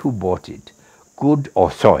anybody who bought it could,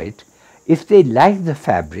 or saw it, If they like the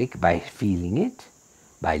fabric by feeling it,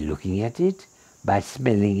 by looking at it, by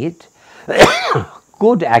smelling it,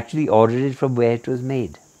 could actually order it from where it was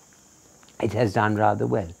made. It has done rather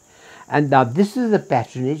well. And now this is the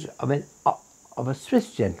patronage of a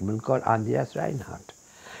Swiss gentleman called Andreas Reinhardt.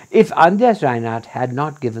 If Andreas Reinhardt had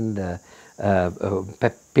not given the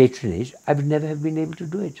patronage, I would never have been able to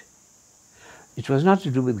do it. It was not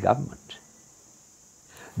to do with government.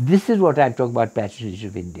 This is what I'm talking about, patronage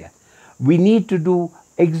of India. We need to do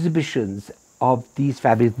exhibitions of these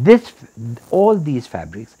fabrics. All these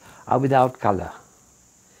fabrics are without color.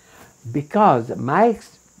 Because my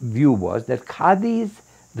view was that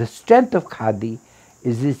the strength of khadi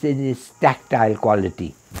is in its tactile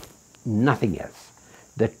quality, nothing else.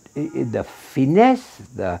 The finesse,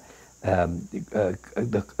 the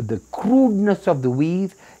crudeness of the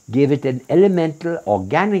weave gave it an elemental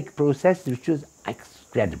organic process which was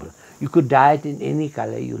incredible. You could dye it in any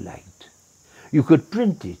color you liked. You could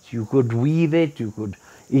print it, you could weave it, you could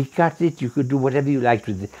cut it, you could do whatever you liked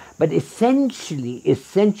with it. But essentially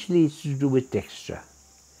it's to do with texture.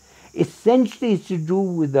 Essentially it's to do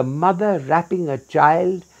with the mother wrapping a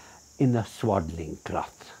child in a swaddling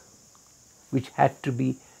cloth, which had to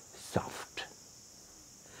be soft.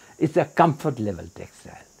 It's a comfort level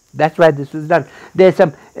textile. That's why this was done. There's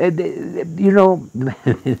some, you know,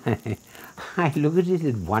 I look at it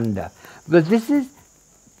in wonder, because this is,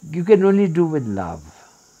 you can only do with love,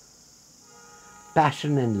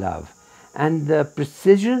 passion and love. And the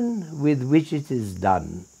precision with which it is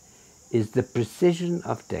done is the precision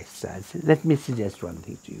of textiles. Let me suggest one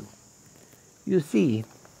thing to you. You see,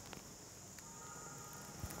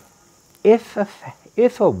 if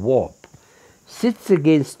a warp sits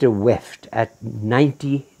against a weft at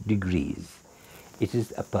 90 degrees, it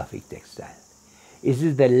is a perfect textile. It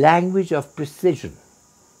is the language of precision.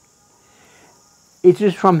 It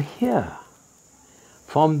is from here,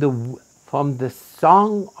 from the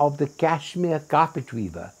song of the Kashmir carpet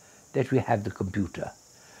weaver, that we have the computer.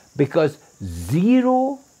 Because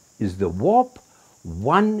 0 is the warp,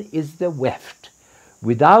 1 is the weft.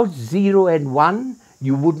 Without 0 and 1,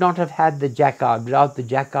 you would not have had the jacquard. Without the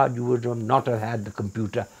jacquard, you would not have had the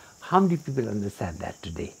computer. How many people understand that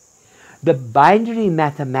today? The binary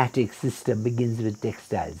mathematics system begins with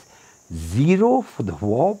textiles. 0 for the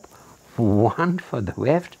warp, 1 for the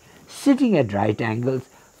weft, sitting at right angles,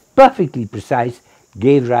 perfectly precise,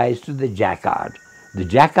 gave rise to the jacquard. The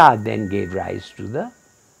jacquard then gave rise to the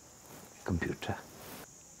computer.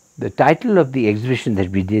 The title of the exhibition that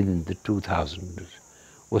we did in the 2000s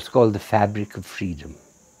was called The Fabric of Freedom.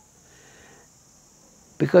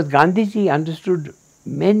 Because Gandhiji understood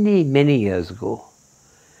many, many years ago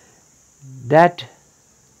that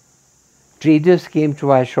traders came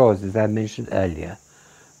to our shores, as I mentioned earlier,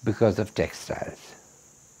 because of textiles.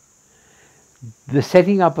 The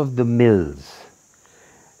setting up of the mills,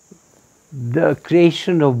 the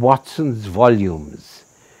creation of Watson's volumes,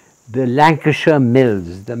 the Lancashire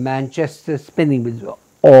mills, the Manchester spinning mills,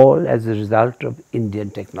 all as a result of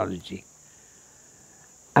Indian technology.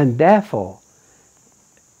 And therefore,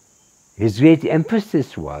 his great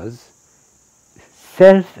emphasis was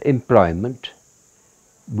self-employment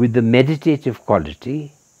with the meditative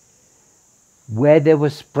quality, where there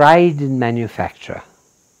was pride in manufacture,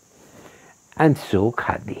 and so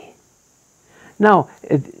khadi. Now,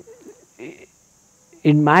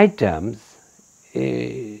 in my terms,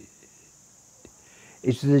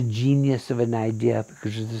 it's the genius of an idea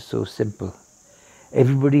because it is so simple.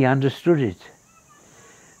 Everybody understood it.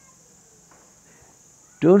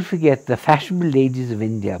 Don't forget, the fashionable ladies of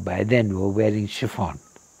India by then were wearing chiffon.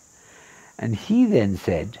 And he then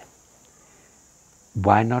said,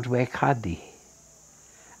 why not wear khadi?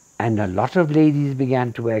 And a lot of ladies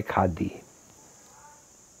began to wear khadi.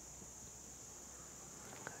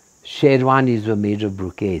 Sherwanis were made of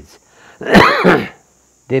brocades.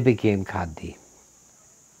 They became khadi.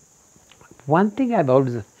 One thing I've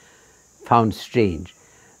always found strange,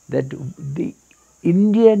 that the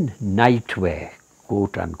Indian nightwear,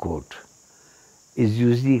 quote unquote, is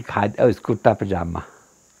usually khadi, it's kurta pajama.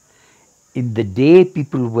 In the day,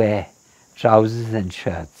 people wear trousers and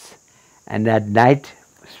shirts, and at night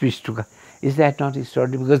switch to. Is that not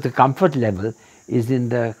extraordinary? Because the comfort level is in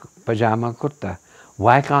the pajama kurta.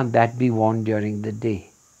 Why can't that be worn during the day?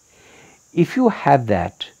 If you have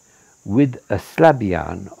that with a slub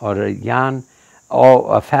yarn or a yarn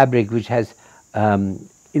or a fabric which has,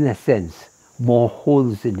 in a sense, more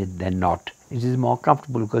holes in it than not, it is more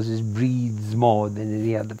comfortable because it breathes more than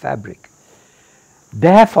any other fabric.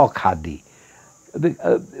 Therefore, khadi.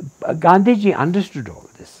 Gandhiji understood all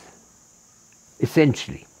this,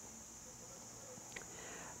 essentially.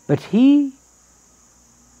 But he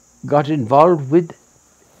got involved with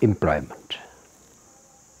employment.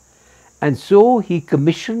 And so he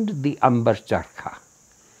commissioned the Ambar Charkha.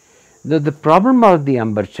 Now the problem of the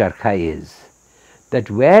Ambar Charkha is that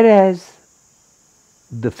whereas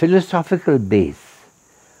the philosophical base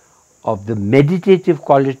of the meditative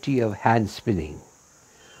quality of hand spinning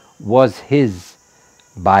was his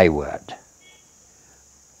byword,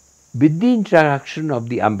 with the introduction of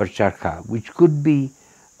the Ambar Charkha, which could be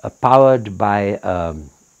powered by a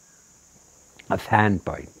fan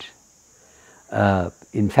point.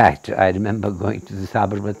 In fact, I remember going to the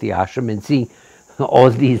Sabarmati ashram and seeing all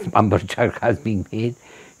these Ambar Charkhas being made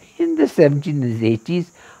in the 1780s,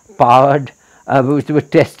 powered, which were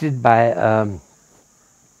tested by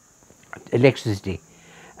electricity.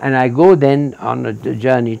 And I go then on a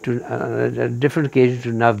journey to a different occasion to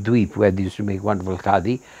Navdweep, where they used to make wonderful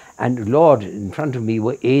khadi, and Lord, in front of me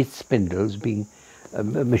were 8 spindles being,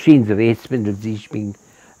 machines of 8 spindles each being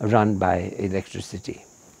run by electricity.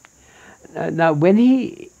 Now when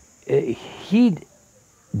he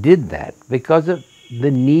did that because of the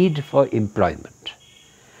need for employment.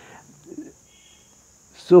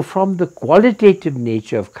 So from the qualitative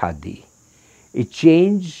nature of khadi, it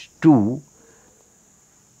changed to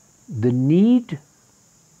the need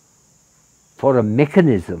for a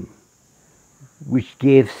mechanism which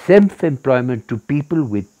gave self-employment to people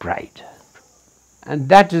with pride. And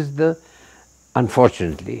that is the,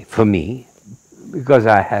 unfortunately for me, because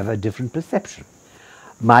I have a different perception.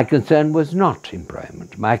 My concern was not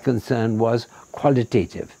employment. My concern was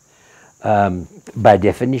qualitative, by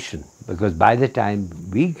definition, because by the time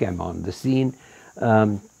we came on the scene,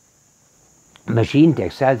 machine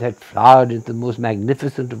textiles had flowered into the most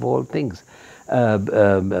magnificent of all things.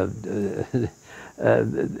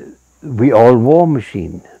 We all wore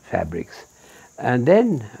machine fabrics. And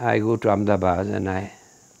then I go to Ahmedabad and I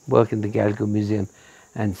work in the Calico Museum,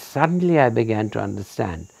 and suddenly I began to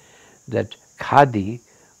understand that khadi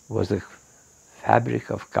was a fabric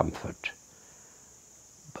of comfort.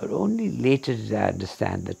 But only later did I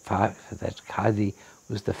understand that khadi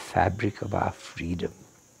was the fabric of our freedom.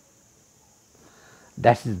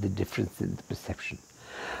 That is the difference in the perception.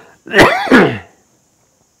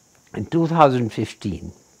 In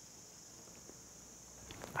 2015,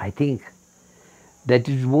 I think that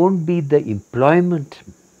it won't be the employment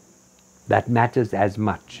that matters as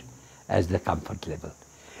much as the comfort level.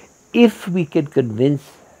 If we can convince,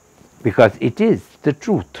 because it is the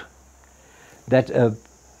truth, that a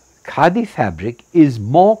khadi fabric is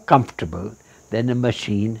more comfortable than a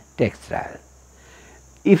machine textile.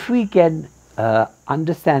 If we can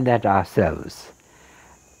understand that ourselves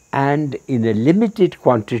and in a limited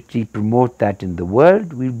quantity promote that in the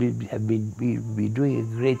world, we'll be doing a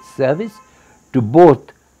great service to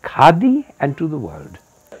both khadi and to the world.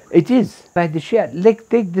 It is by the sheer, like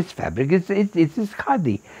take this fabric, it is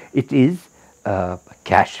khadi. It is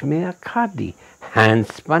cashmere khadi, hand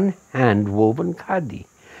spun, hand woven khadi.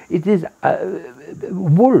 It is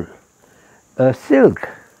wool, silk,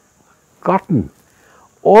 cotton.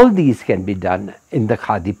 All these can be done in the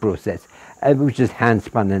khadi process, which is hand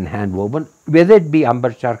spun and hand woven. Whether it be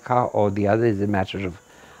Ambar Charkha or the other is a matter of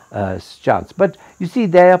chance. But you see,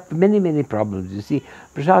 there are many problems. You see,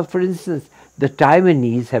 Prasad, for instance, the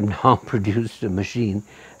Taiwanese have now produced a machine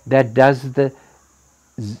that does the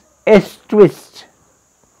S-twist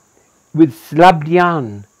with slubbed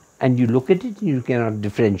yarn, and you look at it and you cannot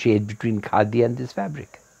differentiate between khadi and this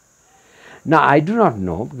fabric. Now, I do not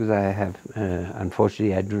know, because I have,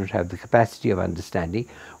 unfortunately, I do not have the capacity of understanding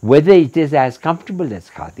whether it is as comfortable as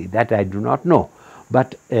khadi. That I do not know.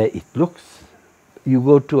 But it looks, you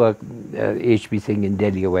go to a H.P. Singh in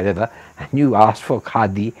Delhi or wherever, and you ask for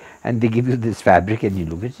khadi, and they give you this fabric, and you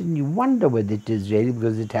look at it, and you wonder whether it is really,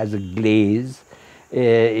 because it has a glaze.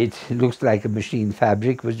 It looks like a machine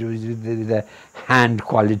fabric, which with a hand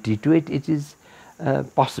quality to it. It is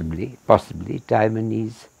possibly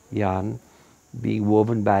Taiwanese yarn being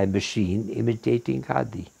woven by a machine imitating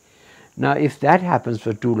khadi. Now, if that happens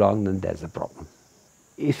for too long, then there's a problem.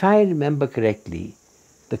 If I remember correctly,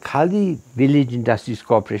 the Khadi Village Industries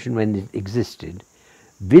Corporation, when it existed,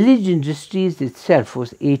 village industries itself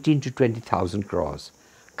was 18 to 20,000 crores.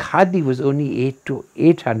 Khadi was only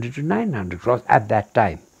 800 to 900 crores at that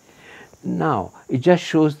time. Now, it just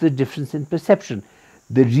shows the difference in perception.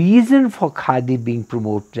 The reason for khadi being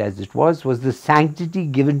promoted as it was the sanctity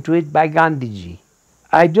given to it by Gandhiji.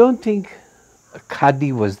 I don't think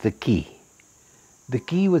khadi was the key. The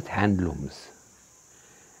key was handlooms.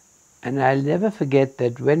 And I'll never forget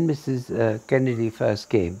that when Mrs. Kennedy first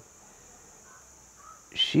came,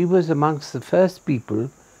 she was amongst the first people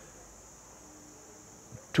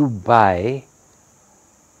to buy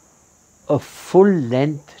a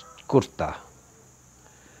full-length kurta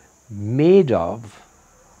made of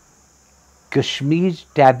Kashmir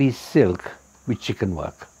tabby silk with chicken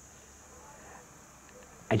work.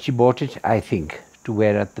 And she bought it, I think, to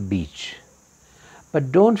wear at the beach.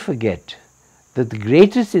 But don't forget that the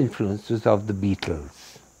greatest influence was of the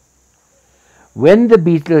Beatles. When the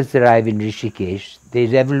Beatles arrived in Rishikesh, they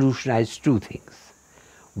revolutionized two things.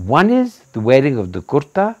 One is the wearing of the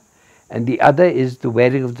kurta, and the other is the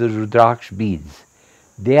wearing of the Rudraksh beads.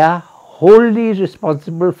 They are wholly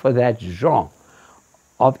responsible for that genre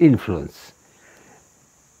of influence.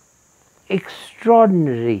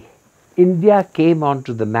 Extraordinary. India came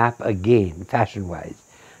onto the map again, fashion-wise,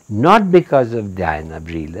 not because of Diana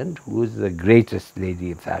Vreeland, who is the greatest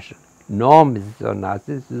lady of fashion, nor Mrs.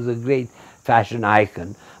 Onassis, who is a great fashion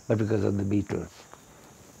icon, but because of the Beatles.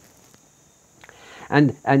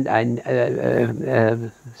 And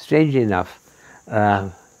strangely enough,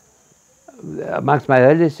 amongst my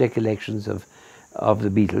earliest recollections of the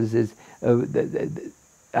Beatles is,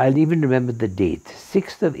 I'll even remember the date,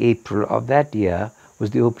 6th of April of that year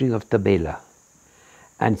was the opening of Tabela.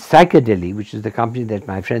 And Psychedelic, which is the company that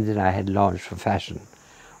my friends and I had launched for fashion,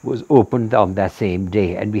 was opened on that same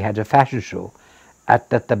day, and we had a fashion show at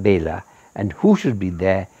the Tabela. And who should be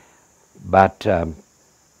there but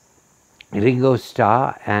Ringo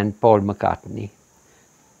Starr and Paul McCartney?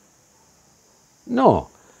 No,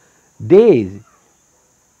 they,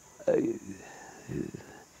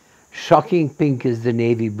 shocking pink is the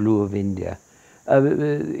navy blue of India.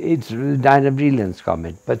 It's Diana Vreeland's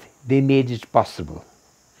comment, but they made it possible.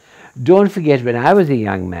 Don't forget, when I was a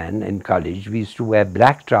young man in college, we used to wear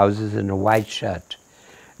black trousers and a white shirt.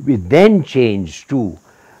 We then changed to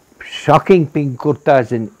shocking pink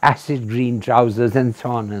kurtas and acid green trousers and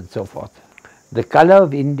so on and so forth. The color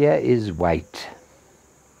of India is white.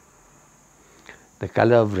 The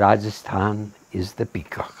color of Rajasthan is the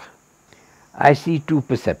peacock. I see two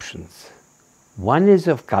perceptions. One is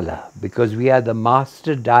of color, because we are the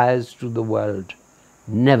master dyers to the world.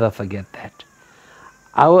 Never forget that.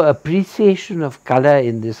 Our appreciation of color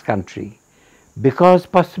in this country, because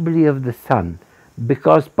possibly of the sun,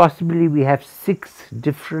 because possibly we have 6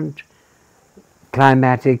 different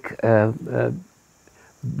climatic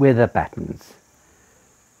weather patterns,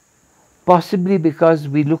 possibly because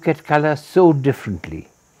we look at color so differently.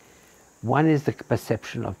 One is the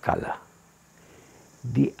perception of color.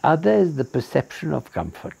 The other is the perception of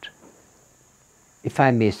comfort. If I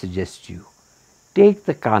may suggest to you, take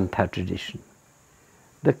the Kantha tradition.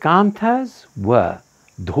 The Kanthas were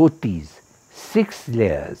dhotis, 6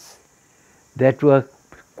 layers that were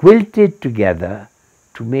quilted together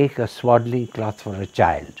to make a swaddling cloth for a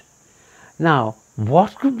child. Now,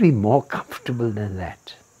 what could be more comfortable than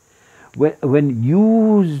that? When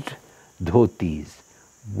used dhotis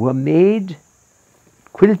were made,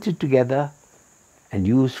 quilted together and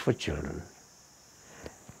used for children.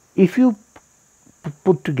 If you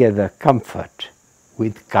put together comfort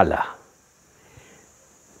with color,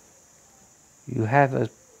 you have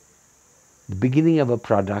the beginning of a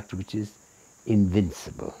product which is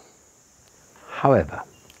invincible. However,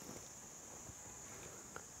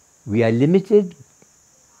 we are limited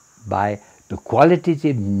by the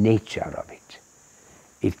qualitative nature of it.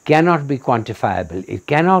 It cannot be quantifiable. It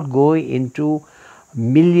cannot go into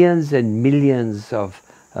millions and millions of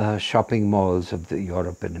shopping malls of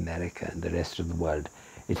Europe and America and the rest of the world.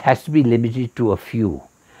 It has to be limited to a few,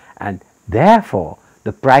 and therefore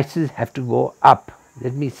the prices have to go up.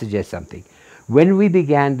 Let me suggest something. When we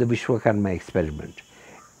began the Vishwakarma experiment,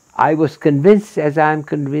 I was convinced, as I am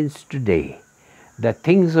convinced today, that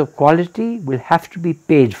things of quality will have to be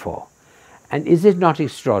paid for. And is it not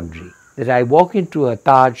extraordinary that I walk into a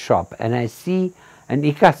Taj shop and I see an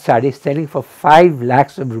ikat sari selling for 5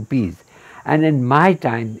 lakhs of rupees, and in my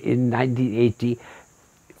time, in 1980,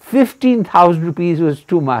 15,000 rupees was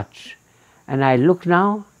too much. And I look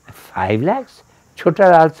now, 5 lakhs? Chota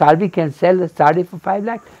Lal Salvi can sell a sari for 5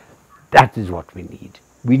 lakhs? That is what we need.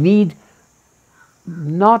 We need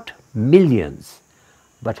not millions,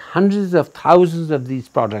 but hundreds of thousands of these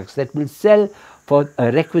products that will sell for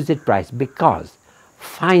a requisite price, because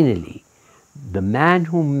finally the man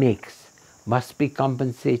who makes must be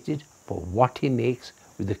compensated for what he makes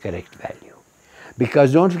with the correct value.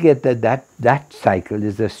 Because don't forget that cycle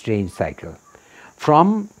is a strange cycle.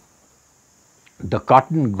 From the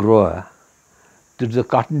cotton grower to the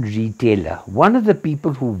cotton retailer, one of the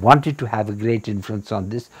people who wanted to have a great influence on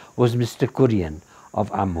this was Mr. Kurian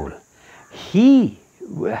of Amul. He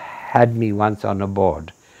had me once on a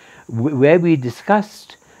board where we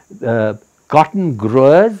discussed cotton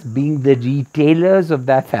growers being the retailers of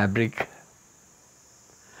that fabric.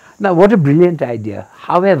 Now, what a brilliant idea.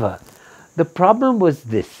 However, the problem was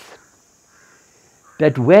this,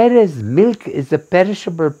 that whereas milk is a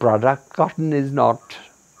perishable product, cotton is not.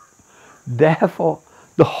 Therefore,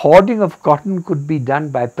 the hoarding of cotton could be done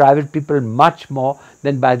by private people much more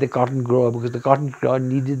than by the cotton grower, because the cotton grower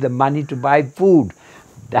needed the money to buy food.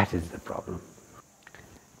 That is the problem.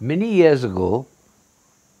 Many years ago,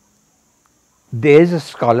 there is a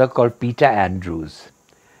scholar called Peter Andrews.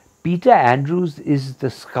 Peter Andrews is the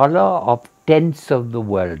scholar of tents of the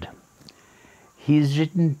world. He's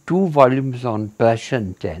written 2 volumes on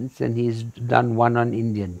Persian tents, and he's done one on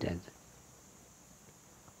Indian tents.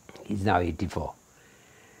 He's now 84.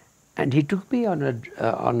 And he took me on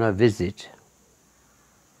a visit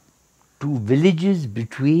to villages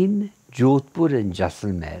between Jodhpur and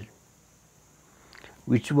Jaisalmer,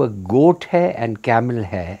 which were goat hair and camel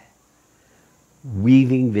hair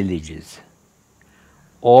weaving villages,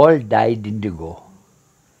 all dyed indigo.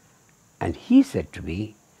 And he said to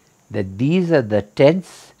me that these are the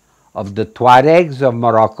tents of the Tuaregs of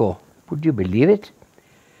Morocco. Would you believe it?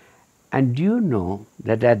 And do you know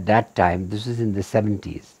that at that time, this is in the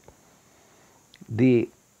 70s, the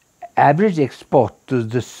average export to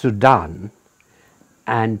the Sudan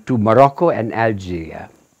and to Morocco and Algeria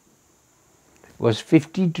was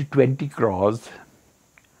 15 to 20 crores,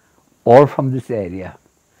 all from this area.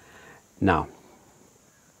 Now,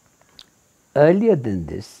 earlier than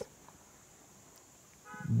this,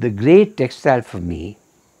 the great textile for me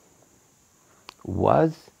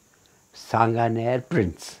was Sanganer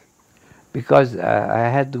prints, because I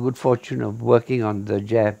had the good fortune of working on the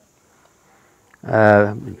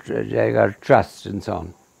Jaigar Trust and so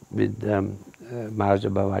on with Maharaja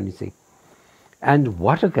Bhavani Singh. And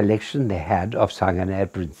what a collection they had of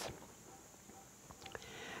Sanganer prints.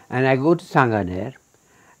 And I go to Sanganer,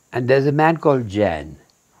 and there's a man called Jain,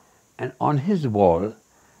 and on his wall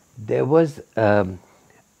there was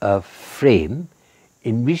a frame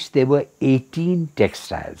in which there were 18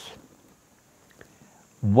 textiles,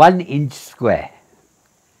 1 inch square.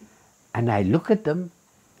 And I look at them,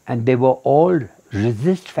 and they were all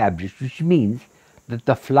resist fabrics, which means that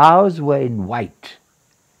the flowers were in white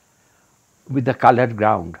with the colored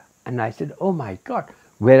ground. And I said, oh my God,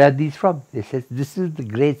 where are these from? They said, this is the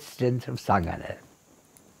great strength of Sanganer.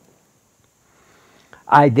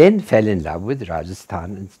 I then fell in love with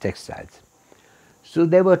Rajasthan and textiles. So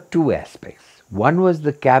there were 2 aspects. One was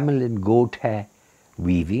the camel and goat hair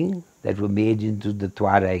weaving that were made into the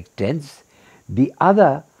Tuareg tents. The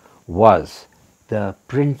other was the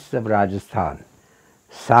prints of Rajasthan,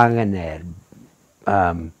 Sanganer,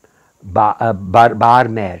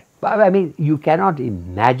 Barmer. I mean, you cannot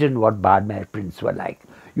imagine what Barmer prints were like.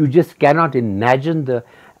 You just cannot imagine the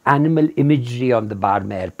animal imagery on the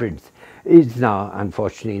Barmer prints. It's now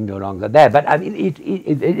unfortunately no longer there, but I mean,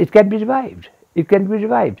 it can be revived. It can be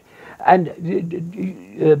revived. And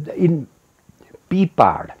in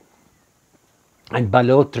Pipar and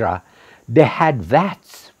Balotra, they had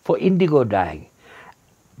vats for indigo dyeing.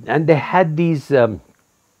 And they had these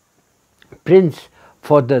prints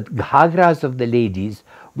for the ghagras of the ladies,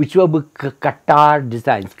 which were with Qatar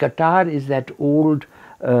designs. Qatar is that old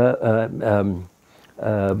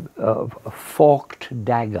forked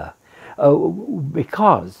dagger,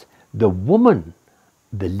 because the woman,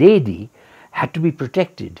 the lady, had to be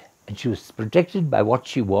protected, and she was protected by what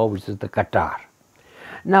she wore, which was the Qatar.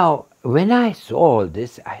 Now, when I saw all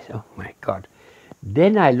this, I said, oh my God.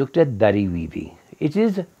 Then I looked at Dari weaving. It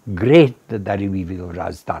is great, the Dari weaving of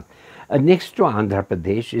Rajasthan. Next to Andhra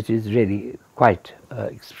Pradesh, it is really quite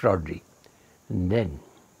extraordinary. And then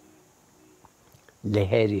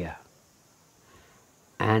Leheria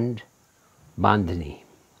and Bandhani.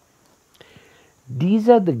 These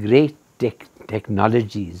are the great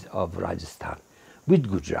technologies of Rajasthan with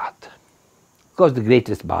Gujarat. Of course, the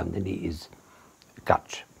greatest Bandhani is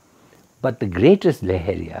Kutch, but the greatest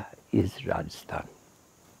Leheria is Rajasthan.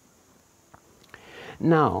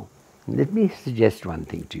 Now, let me suggest one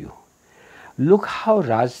thing to you. Look how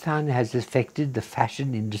Rajasthan has affected the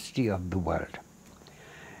fashion industry of the world.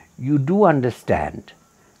 You do understand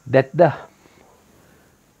that the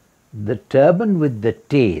turban with the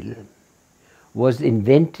tail was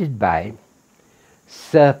invented by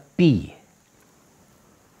Sir P,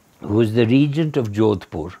 who was the regent of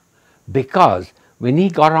Jodhpur, because when he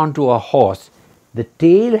got onto a horse, the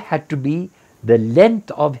tail had to be the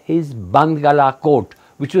length of his Bandgala coat,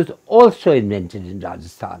 which was also invented in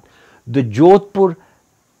Rajasthan. The Jodhpur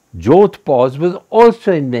Jodhpurs was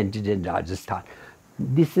also invented in Rajasthan.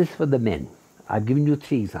 This is for the men. I've given you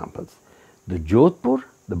 3 examples. The Jodhpur,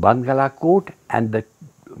 the bangala coat and the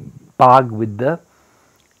pag with the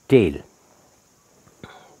tail.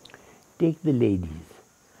 Take the ladies.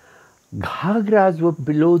 Ghagras were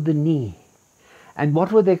below the knee. And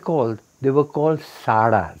what were they called? They were called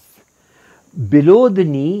saras. Below the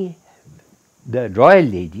knee, the royal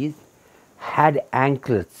ladies had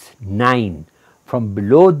anklets, 9, from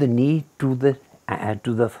below the knee to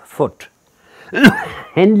the foot.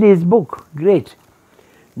 Henley's book, great.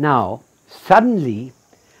 Now, suddenly,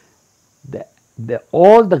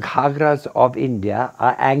 all the ghagras of India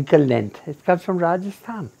are ankle length. It comes from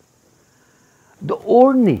Rajasthan. The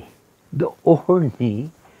orni,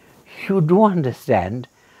 you do understand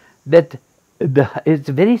that it's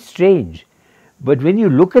very strange. But when you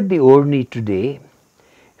look at the orni today,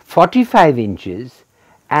 45 inches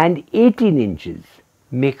and 18 inches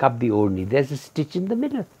make up the orni. There's a stitch in the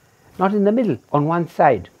middle, not in the middle, on one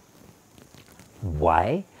side.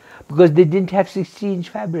 Why? Because they didn't have 60-inch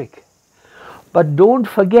fabric. But don't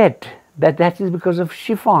forget that that is because of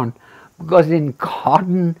chiffon, because in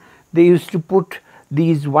cotton they used to put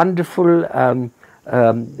these wonderful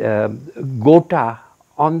gota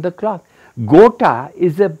on the cloth. Gota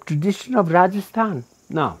is a tradition of Rajasthan.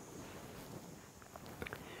 Now,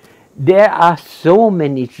 there are so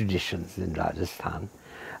many traditions in Rajasthan,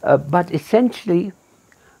 but essentially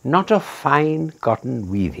not of fine cotton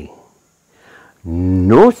weaving,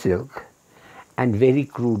 no silk and very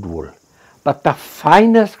crude wool. But the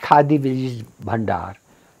finest khadi village bhandar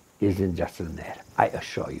is in Jaisalmer, I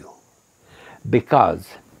assure you. Because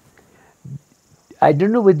I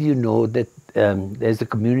don't know whether you know that there's a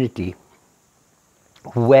community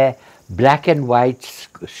where black and white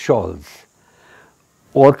shawls,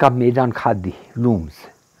 all come made on khadi, looms,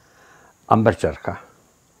 ambar charka,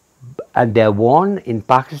 and they're worn in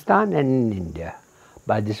Pakistan and in India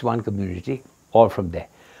by this one community, all from there.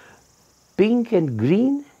 Pink and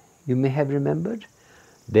green, you may have remembered,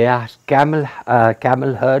 they are camel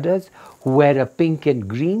herders who wear a pink and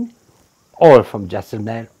green, all from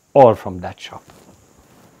Jaisalmer, all from that shop.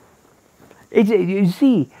 You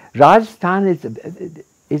see, Rajasthan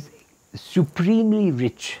is supremely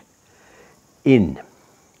rich in,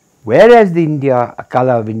 whereas the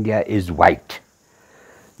color of India is white.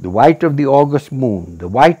 The white of the August moon, the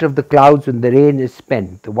white of the clouds when the rain is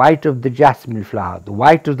spent, the white of the jasmine flower, the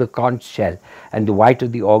white of the conch shell, and the white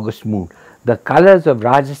of the August moon. The colors of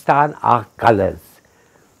Rajasthan are colors.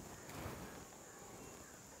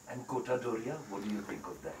 And Kota Doria, what do you think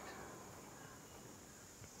of that?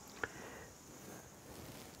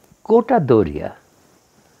 Kota Doria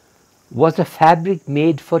was a fabric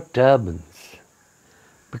made for turbans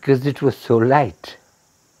because it was so light.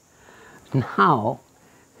 Now,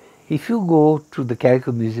 if you go to the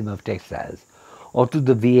Calico Museum of Textiles or to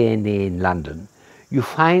the V&A in London, you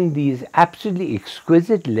find these absolutely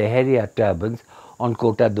exquisite Leheria turbans on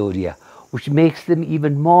Kota Doria, which makes them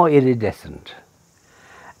even more iridescent.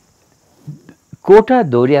 Kota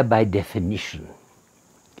Doria, by definition,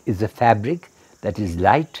 is a fabric that is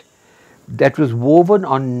light, that was woven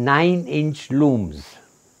on 9-inch looms,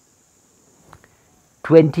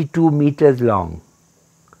 22 meters long,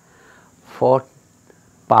 for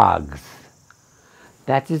pags.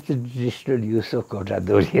 That is the traditional use of Kota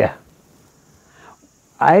Doria.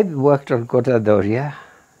 I've worked on Kota Doria,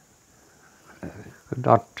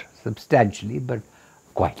 not substantially, but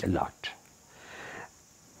quite a lot.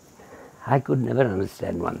 I could never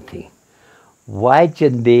understand one thing. Why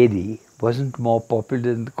Chanderi wasn't more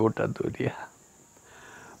popular than Kota Doria?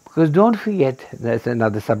 Because don't forget, that's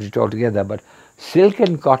another subject altogether, but silk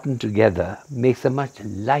and cotton together makes a much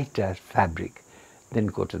lighter fabric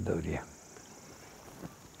than Kota Doria.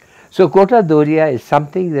 So Kota Doria is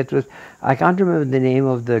something that was, I can't remember the name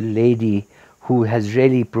of the lady who has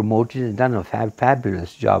really promoted and done a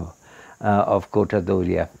fabulous job of Kota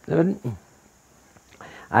Doria.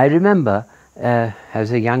 I remember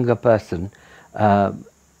as a younger person,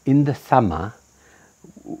 in the summer,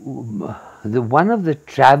 one of the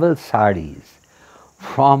travel saris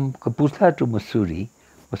from Kapurthala to Mussoorie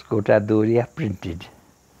was Kota Doria printed.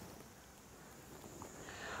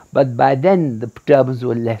 But by then the turbans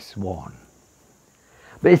were less worn.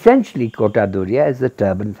 But essentially Kota Doria is the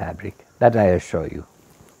turban fabric, that I assure you.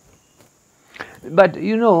 But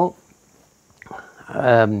you know,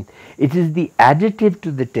 it is the additive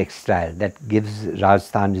to the textile that gives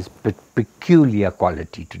Rajasthan its peculiar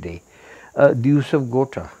quality today. The use of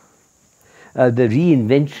gota, the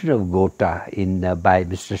reinvention of gota by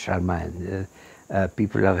Mr. Sharma and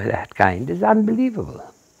people of that kind is unbelievable.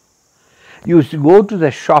 You used to go to the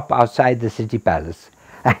shop outside the city palace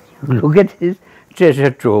and you look at his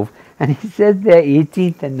treasure trove. And he said they're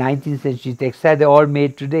 18th and 19th century textiles, they're all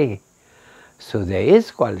made today. So there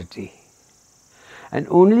is quality. And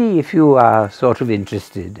only if you are sort of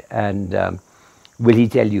interested and will he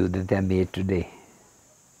tell you that they're made today.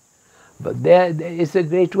 But there is a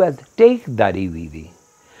great wealth. Take Dari weaving.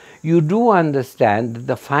 You do understand that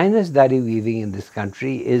the finest Dari weaving in this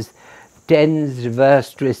country is Ten's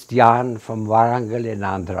reverse twist yarn from Warangal in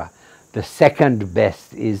Andhra. The second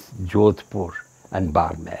best is Jodhpur and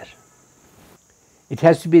Barmer. It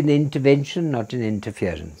has to be an intervention, not an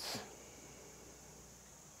interference.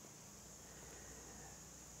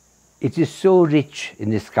 It is so rich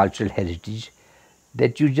in its cultural heritage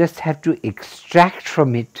that you just have to extract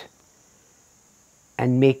from it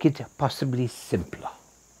and make it possibly simpler.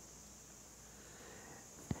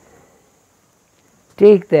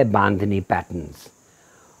 Take their Bandhani patterns.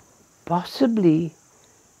 Possibly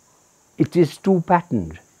it is too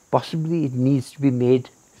patterned. Possibly it needs to be made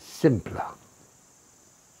simpler.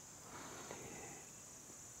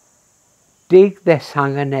 Take their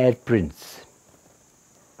Sanganer prints.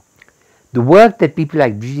 The work that people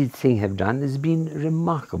like Martand Singh have done has been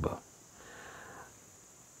remarkable.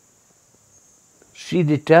 She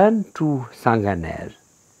returned to Sanganer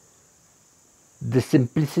the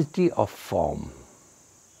simplicity of form.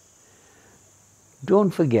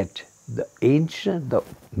 Don't forget the ancient, the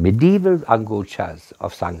medieval angochas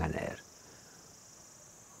of Sanganer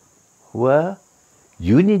were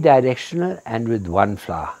unidirectional and with one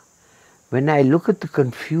flower. When I look at the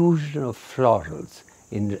confusion of florals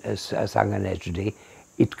in Sanganer today,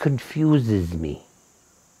 it confuses me.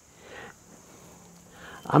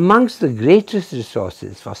 Amongst the greatest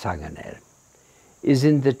resources for Sanganer is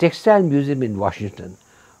in the Textile Museum in Washington,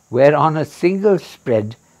 where on a single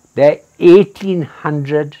spread there are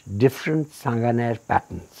 1800 different Sanganer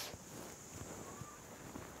patterns.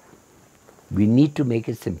 We need to make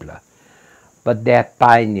it simpler, but they are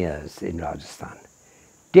pioneers in Rajasthan.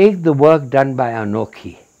 Take the work done by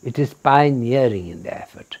Anokhi. It is pioneering in their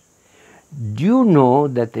effort. Do you know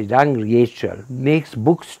that the young Rachel makes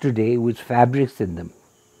books today with fabrics in them,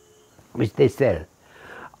 which they sell?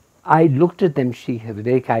 I looked at them, she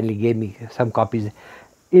very kindly gave me some copies,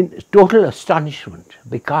 in total astonishment,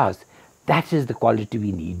 because that is the quality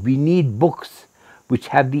we need. We need books which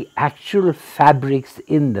have the actual fabrics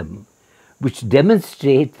in them, which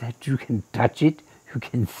demonstrate that you can touch it, you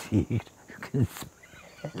can see it, you can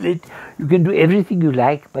smell it, you can do everything you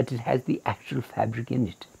like, but it has the actual fabric in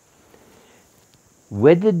it.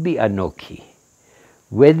 Whether it be Anokhi,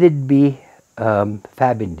 whether it be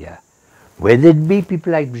Fab India, whether it be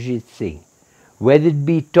people like Martand Singh, whether it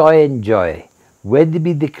be Toy and Joy, whether it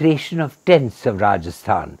be the creation of tents of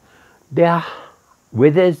Rajasthan,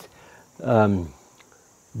 whether it's the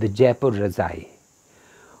Jaipur Razai,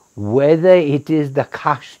 whether it is the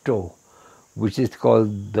Kashto, which is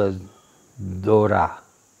called the Dora,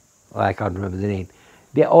 or I can't remember the name,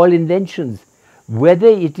 they are all inventions. Whether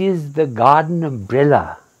it is the garden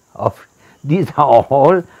umbrella, these are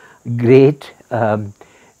all great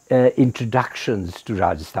introductions to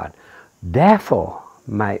Rajasthan. Therefore,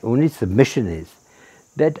 my only submission is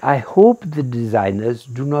that I hope the designers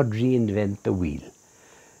do not reinvent the wheel.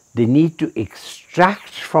 They need to extract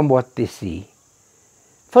from what they see.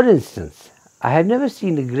 For instance, I have never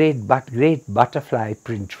seen a great butterfly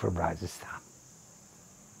print from Rajasthan.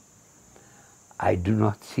 I do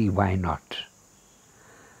not see why not.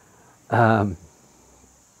 I've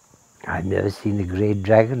never seen a great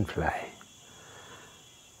dragonfly.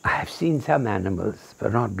 I have seen some animals,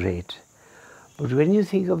 but not great. But when you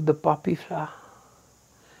think of the poppy flower,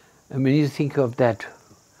 and when you think of that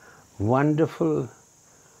wonderful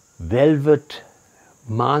velvet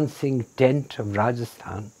Martand Singh tent of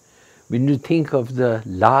Rajasthan, when you think of the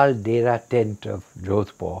Lal Dera tent of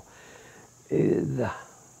Jodhpur, the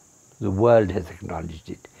world has acknowledged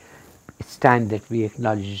it. It's time that we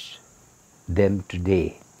acknowledge them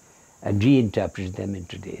today and reinterpret them in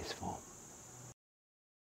today's form.